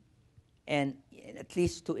 and in at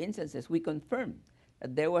least 2 instances, we confirmed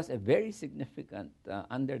that there was a very significant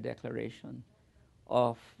under-declaration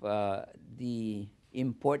of the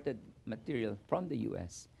imported material from the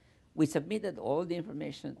U.S. We submitted all the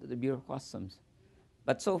information to the Bureau of Customs,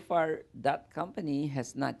 but so far that company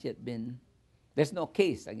has not yet been, there's no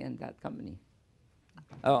case against that company.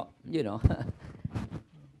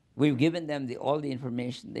 We've given them all the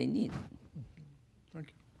information they need.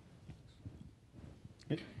 Thank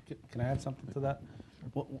you. Can I add something to that?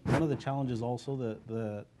 One of the challenges also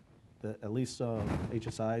that at least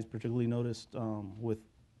HSI has particularly noticed with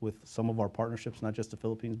some of our partnerships, not just the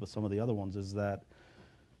Philippines, but some of the other ones, is that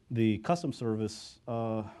the Customs Service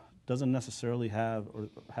doesn't necessarily have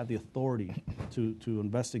the authority to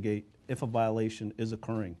investigate if a violation is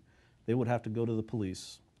occurring. They would have to go to the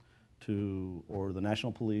police, or the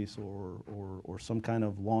National Police, or some kind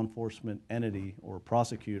of law enforcement entity or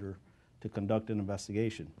prosecutor to conduct an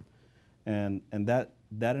investigation. And that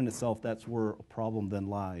in itself, that's where a problem then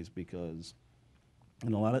lies, because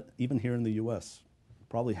in a lot of, even here in the U.S.,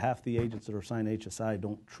 probably half the agents that are assigned HSI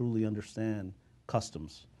don't truly understand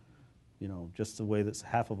customs. Just the way that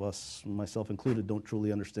half of us, myself included, don't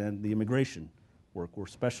truly understand the immigration work. We're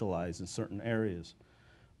specialized in certain areas.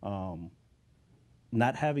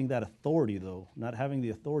 Not having that authority, though, not having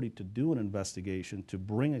the authority to do an investigation, to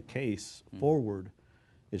bring a case forward,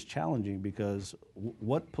 is challenging, because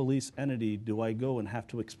what police entity do I go and have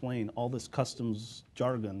to explain all this customs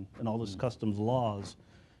jargon and all this customs laws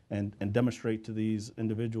and demonstrate to these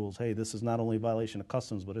individuals, hey, this is not only a violation of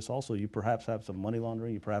customs, but it's also, you perhaps have some money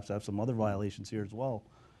laundering, you perhaps have some other violations here as well.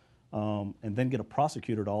 And then get a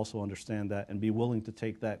prosecutor to also understand that and be willing to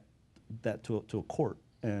take that to a court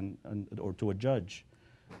or to a judge.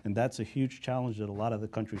 And that's a huge challenge that a lot of the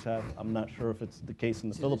countries have. I'm not sure if it's the case in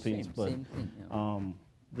the Philippines, but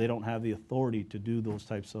they don't have the authority to do those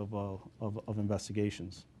types of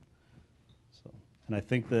investigations. So, and I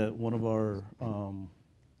think that one of our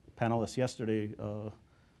panelists yesterday,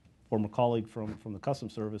 former colleague from the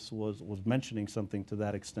Customs Service, was mentioning something to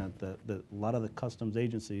that extent, that a lot of the customs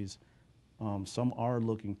agencies, some are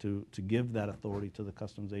looking to give that authority to the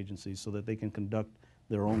customs agencies so that they can conduct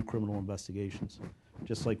their own criminal investigations,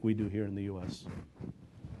 just like we do here in the U.S.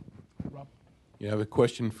 Rob? Yeah, I have a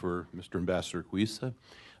question for Mr. Ambassador Cuisia.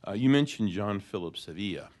 You mentioned John Philip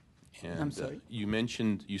Sevilla. And, I'm sorry?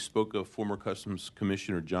 you spoke of former Customs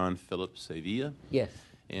Commissioner John Philip Sevilla. Yes.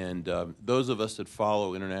 And those of us that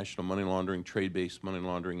follow international money laundering, trade-based money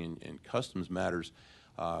laundering, and customs matters,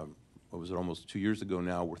 what was it, almost 2 years ago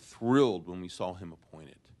now, were thrilled when we saw him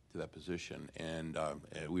appointed to that position. And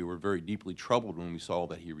we were very deeply troubled when we saw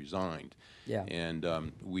that he resigned. Yeah. And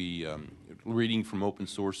reading from open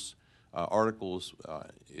source articles,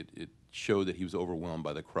 it showed that he was overwhelmed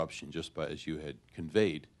by the corruption, just by as you had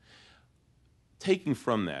conveyed. Taking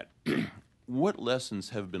from that, what lessons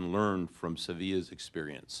have been learned from Sevilla's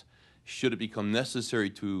experience? Should it become necessary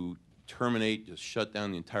to terminate, just shut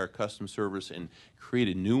down the entire customs service and create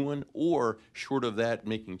a new one? Or, short of that,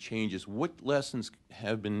 making changes, what lessons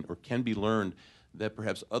have been or can be learned that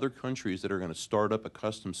perhaps other countries that are going to start up a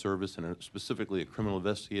customs service and specifically a criminal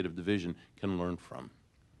investigative division can learn from?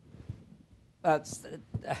 That's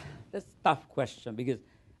a tough question because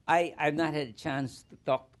I've not had a chance to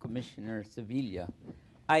talk to Commissioner Sevilla.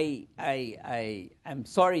 I'm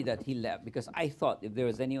sorry that he left because I thought if there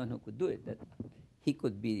was anyone who could do it, that he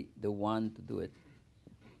could be the one to do it.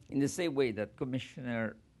 In the same way that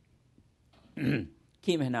Commissioner Kim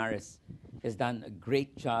Henares has done a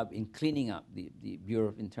great job in cleaning up the Bureau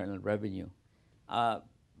of Internal Revenue.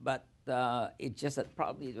 But it's just that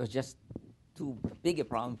probably it was just too big a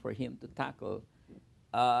problem for him to tackle.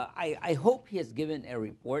 I hope he has given a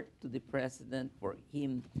report to the president for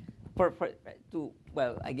him to,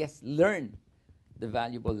 well, I guess, learn the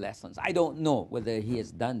valuable lessons. I don't know whether he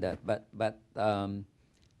has done that, but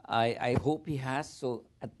I hope he has, so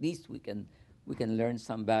at least we can learn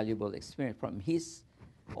some valuable experience from his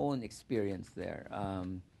own experience there.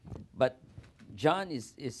 But John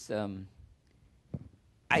is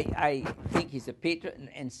I think he's a patriot,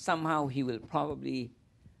 and somehow he will probably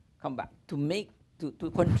come back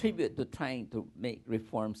to contribute to trying to make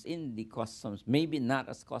reforms in the customs, maybe not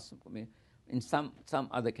as customs committee, in some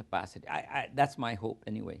other capacity. That's my hope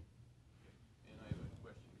anyway. And I have a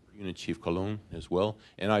question for Unit Chief Colón as well.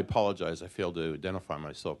 And I apologize, I failed to identify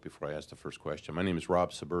myself before I asked the first question. My name is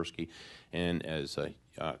Rob Sabursky, and as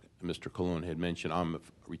Mr. Colón had mentioned, I'm a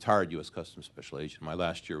retired U.S. Customs Special Agent. My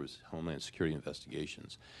last year was Homeland Security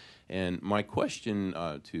Investigations. And my question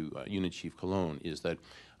to Unit Chief Colón is that,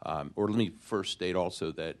 or let me first state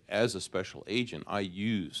also that as a special agent, I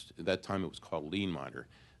used, at that time it was called Lien Miner,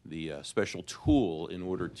 the special tool in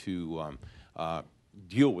order to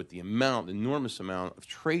deal with the enormous amount of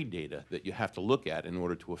trade data that you have to look at in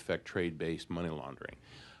order to affect trade-based money laundering.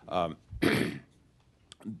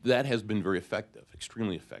 That has been very effective,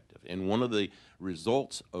 extremely effective. And one of the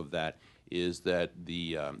results of that is that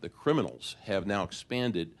the criminals have now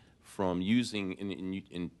expanded from using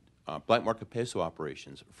in black market peso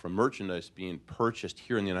operations, from merchandise being purchased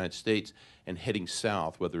here in the United States and heading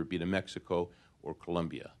south, whether it be to Mexico or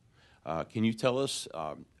Colombia. Can you tell us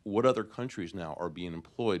what other countries now are being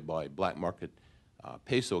employed by black market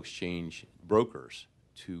peso exchange brokers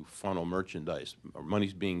to funnel merchandise?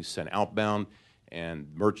 Money's being sent outbound and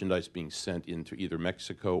merchandise being sent into either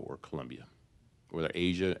Mexico or Colombia, whether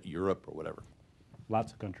Asia, Europe, or whatever.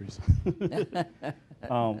 Lots of countries.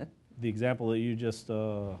 The example that you just,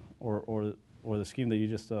 or the scheme that you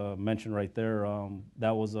just mentioned right there,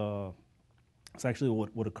 that was it's actually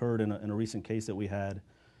what occurred in a recent case that we had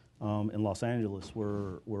in Los Angeles,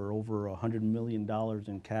 where over $100 million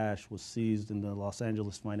in cash was seized in the Los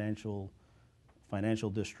Angeles financial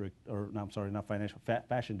district, or no, I'm sorry, not financial,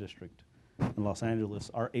 fashion district in Los Angeles.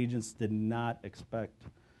 Our agents did not expect,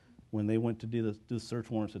 when they went to do the search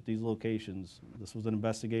warrants at these locations, this was an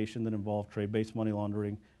investigation that involved trade-based money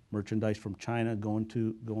laundering, merchandise from China going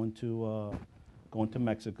to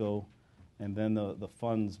Mexico, and then the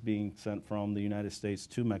funds being sent from the United States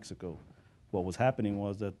to Mexico. What was happening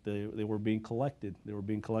was that they were being collected. They were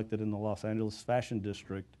being collected in the Los Angeles fashion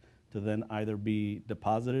district to then either be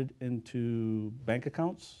deposited into bank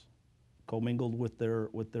accounts, commingled with their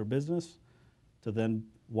business, to then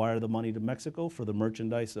wire the money to Mexico for the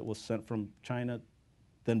merchandise that was sent from China,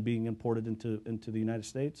 then being imported into the United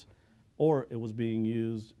States, or it was being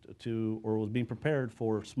used or was being prepared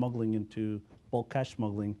for smuggling into bulk cash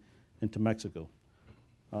smuggling into Mexico.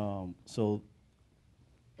 So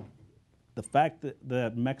the fact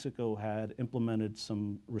that Mexico had implemented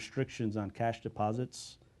some restrictions on cash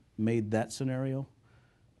deposits made that scenario.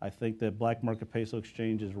 I think that black market peso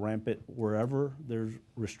exchange is rampant wherever there's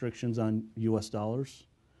restrictions on U.S. dollars,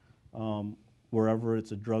 wherever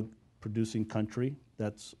it's a drug-producing country.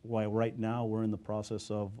 That's why right now we're in the process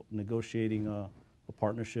of negotiating a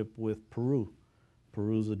partnership with Peru.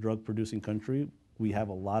 Peru's a drug-producing country. We have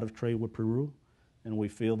a lot of trade with Peru, and we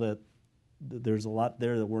feel that there's a lot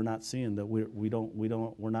there that we're not seeing, that we don't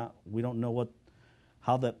know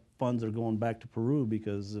how that funds are going back to Peru,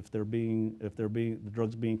 because if the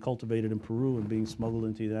drugs being cultivated in Peru and being smuggled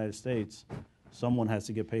into the United States, someone has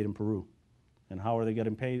to get paid in Peru. And how are they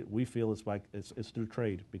getting paid? We feel it's through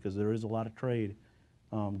trade, because there is a lot of trade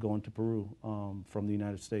going to Peru from the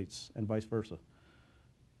United States and vice versa.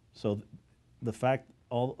 So the fact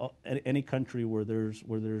any country where there's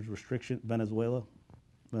restriction, Venezuela,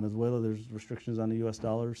 there's restrictions on the U.S.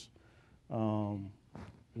 dollars.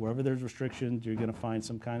 Wherever there's restrictions, you're going to find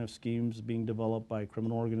some kind of schemes being developed by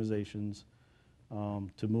criminal organizations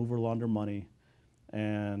to move or launder money.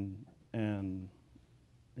 And and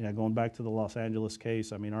yeah, going back to the Los Angeles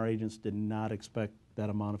case, I mean, our agents did not expect that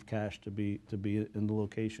amount of cash to be in the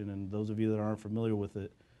location. And those of you that aren't familiar with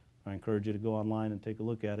it, I encourage you to go online and take a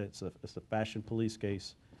look at it. It's a fashion police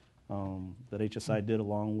case that HSI did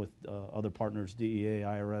along with other partners, DEA,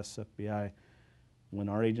 IRS, FBI. When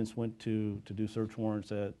our agents went to do search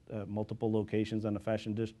warrants at multiple locations on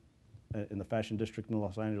the in the fashion district in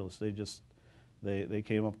Los Angeles, they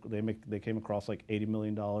came across like $80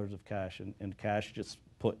 million of cash, and cash just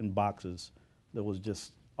put in boxes that was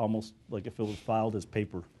just almost like if it was filed as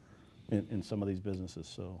paper in some of these businesses.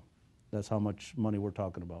 So that's how much money we're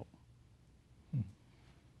talking about. You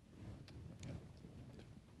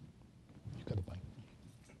got a mic.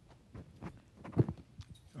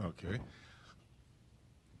 Okay.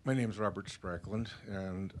 My name is Robert Sprackland,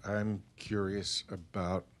 and I'm curious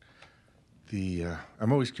about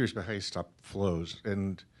I'm always curious about how you stop flows.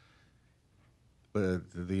 And the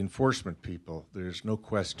enforcement people, there's no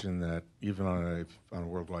question that even on a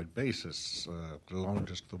worldwide basis, let alone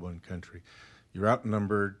just the one country, you're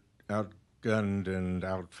outnumbered, outgunned, and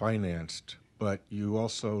outfinanced. But you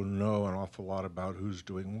also know an awful lot about who's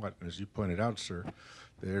doing what. And as you pointed out, sir,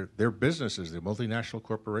 they're businesses, they're multinational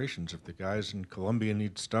corporations. If the guys in Colombia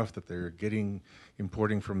need stuff that they're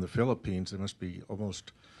importing from the Philippines, there must be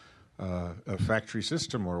almost a factory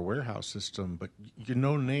system or a warehouse system, but you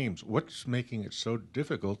know names. What's making it so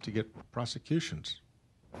difficult to get prosecutions?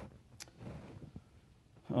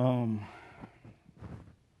 That's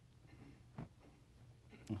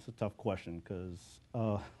a tough question because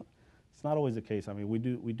it's not always the case. I mean, we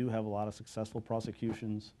do have a lot of successful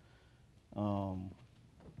prosecutions,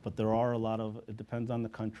 but there are a lot of. It depends on the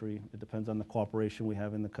country. It depends on the cooperation we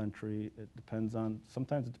have in the country.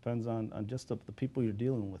 Sometimes it depends on just the people you're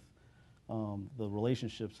dealing with. The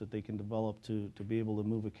relationships that they can develop to be able to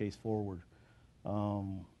move a case forward,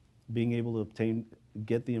 being able to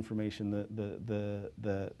get the information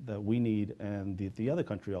that we need and the other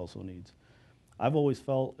country also needs. I've always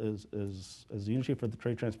felt as the Industry for the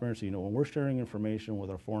Trade Transparency, when we're sharing information with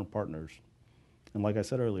our foreign partners, and like I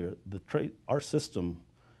said earlier, our system,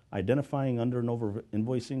 identifying under and over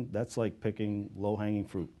invoicing, that's like picking low-hanging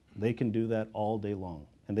fruit. They can do that all day long.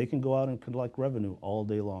 And they can go out and collect revenue all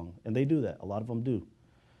day long. And they do that. A lot of them do.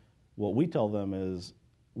 What we tell them is,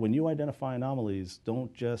 when you identify anomalies,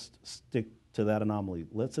 don't just stick to that anomaly.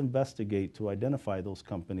 Let's investigate to identify those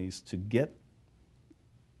companies to get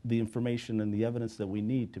the information and the evidence that we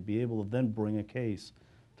need to be able to then bring a case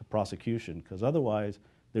to prosecution. Because otherwise,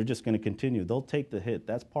 they're just going to continue. They'll take the hit.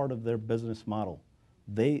 That's part of their business model.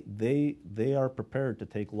 They are prepared to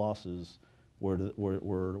take losses where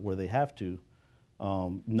they have to,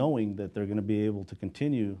 knowing that they're going to be able to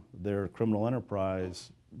continue their criminal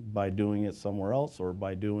enterprise by doing it somewhere else or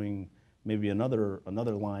by doing maybe another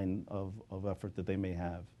line of effort that they may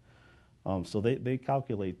have. So they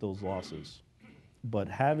calculate those losses. But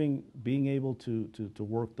being able to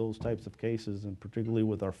work those types of cases, and particularly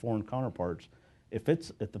with our foreign counterparts, if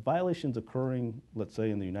the violation's occurring, let's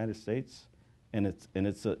say in the United States, and it's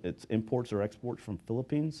imports or exports from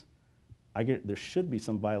Philippines, there should be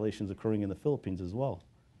some violations occurring in the Philippines as well,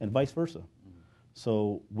 and vice versa. Mm-hmm.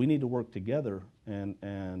 So we need to work together,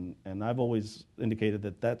 and I've always indicated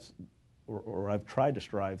that or I've tried to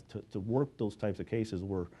strive to work those types of cases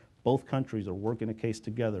where both countries are working a case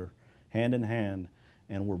together, hand in hand,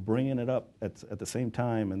 and we're bringing it up at the same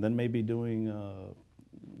time, and then maybe doing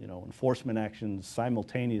enforcement actions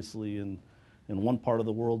simultaneously in one part of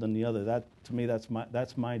the world and the other. That, to me, that's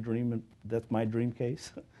my dream. That's my dream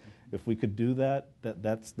case. If we could do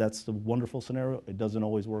that's the wonderful scenario. It doesn't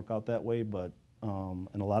always work out that way, but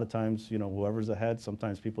and a lot of times, whoever's ahead,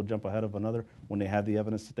 sometimes people jump ahead of another when they have the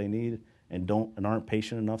evidence that they need and aren't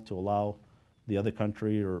patient enough to allow the other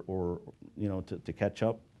country or to catch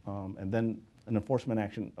up. And then an enforcement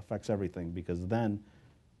action affects everything, because then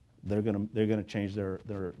they're gonna change their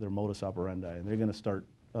modus operandi, and they're gonna start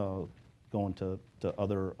going to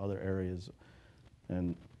other areas,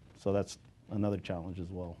 and so that's another challenge as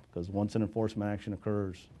well, because once an enforcement action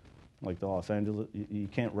occurs, like the Los Angeles, you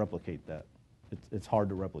can't replicate that. It's hard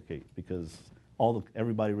to replicate, because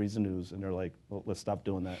everybody reads the news and they're like, well, let's stop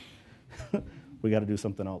doing that. We got to do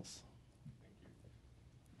something else.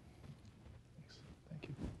 Thank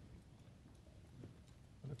you.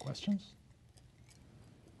 Other questions?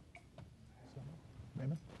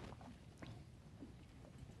 Raymond?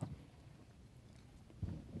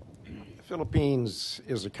 The Philippines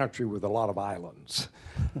is a country with a lot of islands.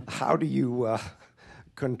 How do you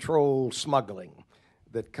control smuggling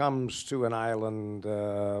that comes to an island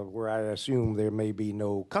where I assume there may be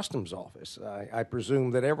no customs office? I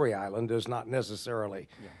presume that every island is not necessarily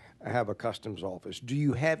have a customs office. Do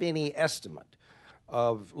you have any estimate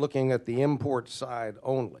of, looking at the import side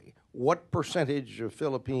only, what percentage of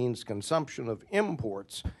Philippines' consumption of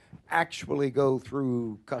imports actually go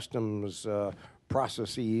through customs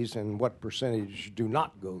processes, and what percentage do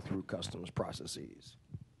not go through customs processes?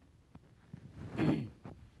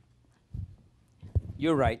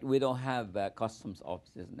 You're right. We don't have customs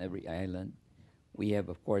offices in every island. We have,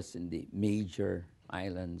 of course, in the major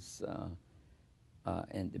islands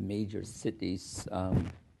and the major cities.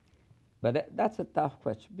 But that's a tough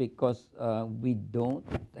question because we don't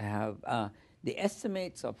have the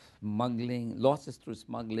estimates of smuggling, losses through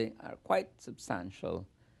smuggling are quite substantial.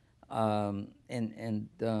 But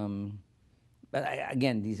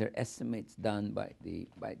again, these are estimates done by the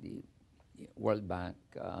World Bank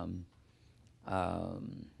and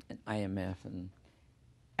IMF, and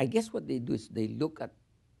I guess what they do is they look at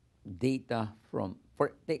data from,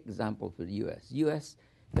 for take example, for the U.S. U.S.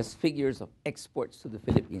 has figures of exports to the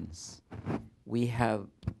Philippines. We have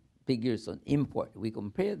figures on import. We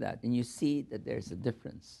compare that, and you see that there's a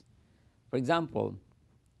difference. For example,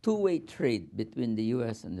 two-way trade between the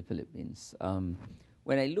U.S. and the Philippines.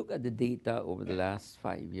 When I look at the data over the last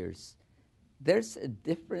 5 years, there's a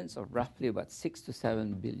difference of roughly about $6 to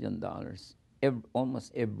 $7 billion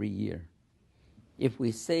almost every year. If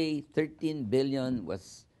we say 13 billion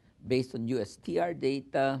was based on USTR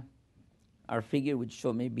data, our figure would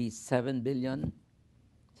show maybe 7 billion,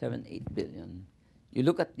 8 billion. You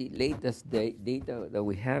look at the latest data that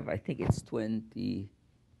we have, I think it's 2013,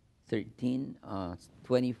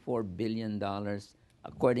 $24 billion.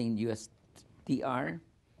 According to USTR,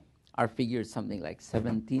 our figure is something like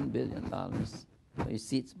 $17 billion. So you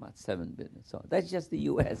see it's about 7 billion. So that's just the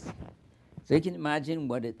US. So you can imagine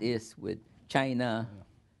what it is with China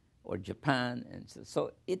or Japan. And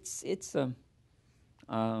so it's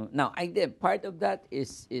now, part of that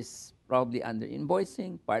is probably under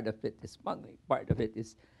invoicing, part of it is smuggling, part of it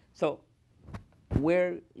is, so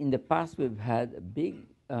where in the past we've had a big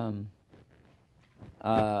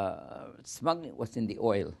smuggling was in the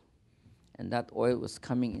oil, and that oil was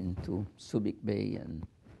coming into Subic Bay, and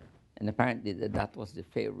apparently that was the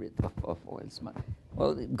favorite of oil smuggling.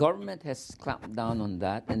 Well, the government has clamped down on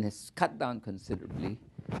that and has cut down considerably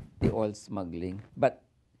the oil smuggling, but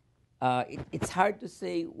it's hard to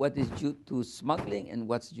say what is due to smuggling and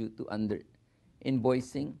what's due to under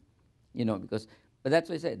invoicing, because, but that's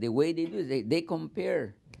what I said, the way they do is they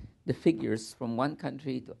compare the figures from one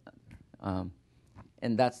country to another.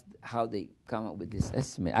 And that's how they come up with this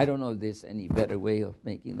estimate. I don't know if there's any better way of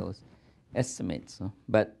making those estimates.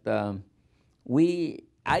 But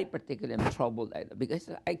I particularly am troubled because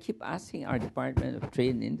I keep asking our Department of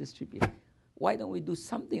Trade and Industry people, why don't we do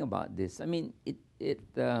something about this? I mean,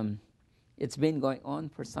 it's been going on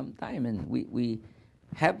for some time, and we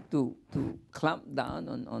have to clamp down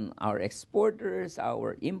on our exporters,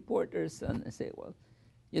 our importers, and say, well,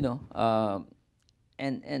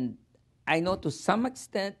 and I know to some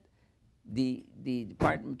extent the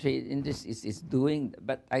Department of Trade and Industry is doing,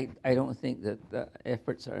 but I don't think that the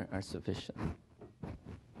efforts are sufficient.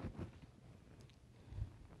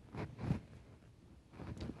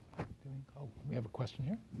 Oh, we have a question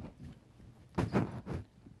here.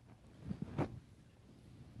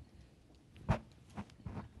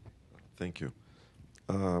 Thank you.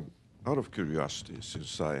 Out of curiosity,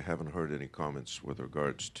 since I haven't heard any comments with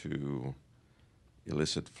regards to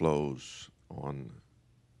illicit flows on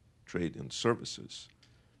trade and services,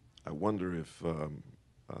 I wonder if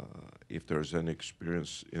there's any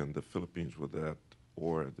experience in the Philippines with that,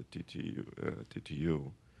 or the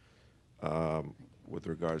TTU with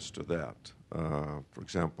regards to that. For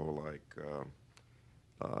example, like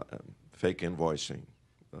fake invoicing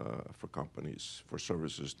for companies for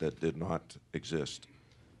services that did not exist,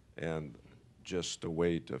 and just a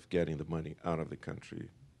way of getting the money out of the country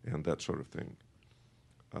and that sort of thing.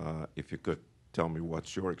 If you could tell me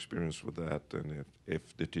what's your experience with that, and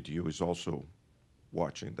if the TTU is also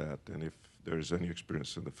watching that, and if there's any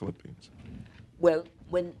experience in the Philippines. Well,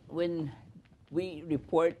 when we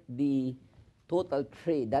report the total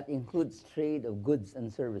trade, that includes trade of goods and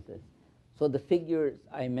services. So the figures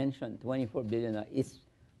I mentioned, 24 billion, is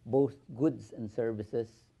both goods and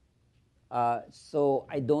services. So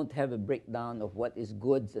I don't have a breakdown of what is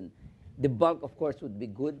goods, and the bulk, of course, would be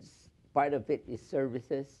goods. Part of it is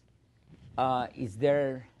services. Is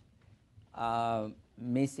there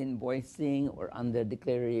misinvoicing or under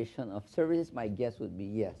declaration of services? My guess would be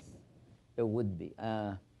yes, there would be.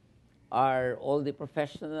 Are all the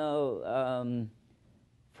professional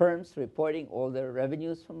firms reporting all their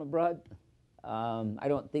revenues from abroad? I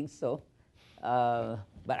don't think so.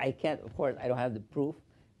 But I can't, of course, I don't have the proof.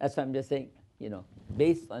 That's what I'm just saying,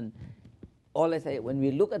 based on all I say, when we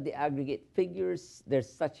look at the aggregate figures,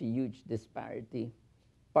 there's such a huge disparity.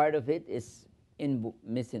 Part of it is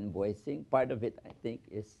misinvoicing. Part of it, I think,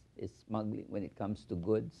 is smuggling when it comes to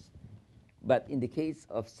goods. But in the case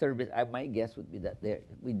of service, my guess would be that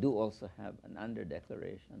we do also have an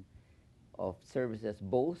under-declaration of services,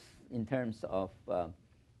 both in terms of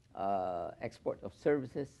export of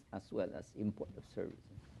services as well as import of services.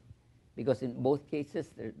 Because in both cases,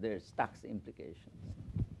 there's tax implications.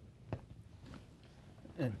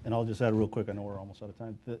 And I'll just add real quick, I know we're almost out of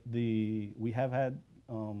time. We have had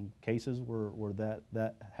cases where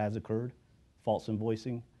that has occurred, false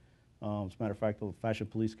invoicing. As a matter of fact, the Fashion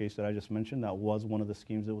Police case that I just mentioned, that was one of the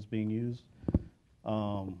schemes that was being used.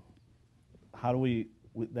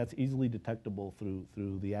 That's easily detectable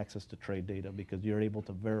through the access to trade data, because you're able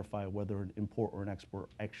to verify whether an import or an export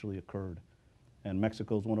actually occurred. And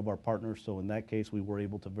Mexico is one of our partners, so in that case, we were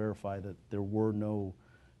able to verify that there were no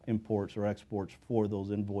imports or exports for those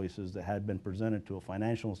invoices that had been presented to a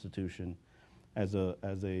financial institution as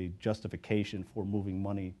a justification for moving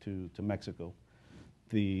money to Mexico.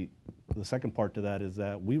 The second part to that is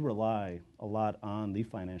that we rely a lot on the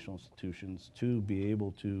financial institutions to be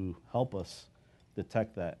able to help us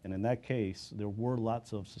detect that. And in that case, there were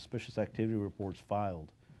lots of suspicious activity reports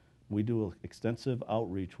filed. We do extensive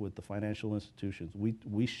outreach with the financial institutions.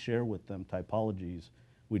 We share with them typologies.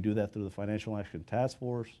 We do that through the Financial Action Task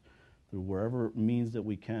Force, through wherever means that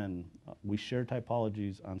we can. We share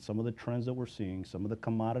typologies on some of the trends that we're seeing, some of the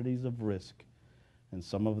commodities of risk, and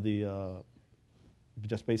some of the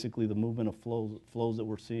just basically the movement of flows that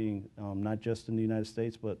we're seeing, not just in the United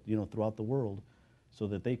States, but throughout the world, so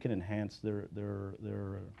that they can enhance their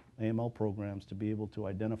AML programs to be able to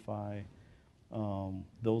identify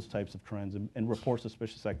those types of trends and report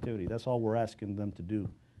suspicious activity. That's all we're asking them to do.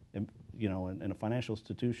 And, in a financial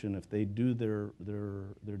institution, if they do their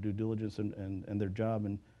due diligence and their job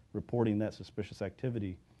in reporting that suspicious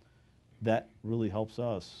activity, that really helps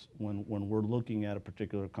us when we're looking at a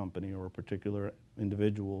particular company or a particular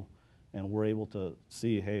individual, and we're able to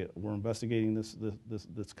see, hey, we're investigating this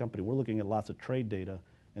company. We're looking at lots of trade data,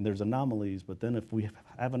 and there's anomalies. But then if we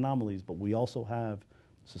have anomalies, but we also have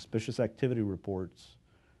suspicious activity reports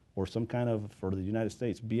or some kind of, for the United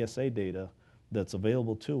States, BSA data that's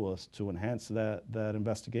available to us to enhance that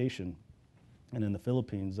investigation. And in the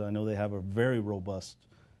Philippines, I know they have a very robust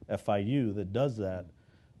FIU that does that.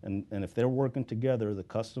 And if they're working together, the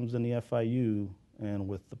customs and the FIU and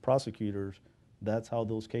with the prosecutors, that's how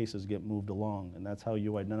those cases get moved along. And that's how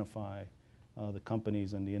you identify the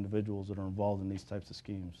companies and the individuals that are involved in these types of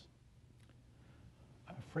schemes.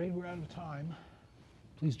 I'm afraid we're out of time.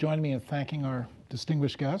 Please join me in thanking our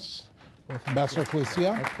distinguished guests, both Ambassador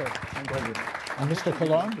Cuisia and Mr.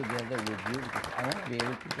 Colón. Together with you, because I want to be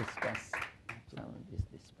able to discuss some of these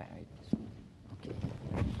disparities. Okay,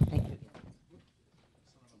 thank you.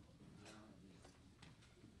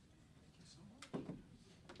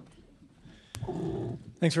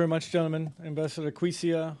 Thanks very much, gentlemen. Ambassador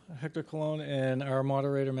Cuisia, Hector Colón, and our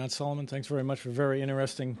moderator, Matt Salomon. Thanks very much for a very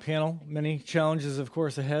interesting panel. Many challenges, of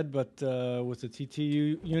course, ahead, but with the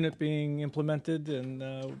TTU unit being implemented,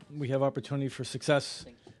 and we have opportunity for success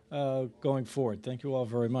going forward. Thank you all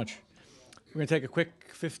very much. We're going to take a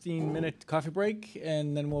quick 15-minute coffee break,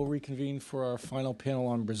 and then we'll reconvene for our final panel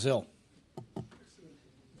on Brazil.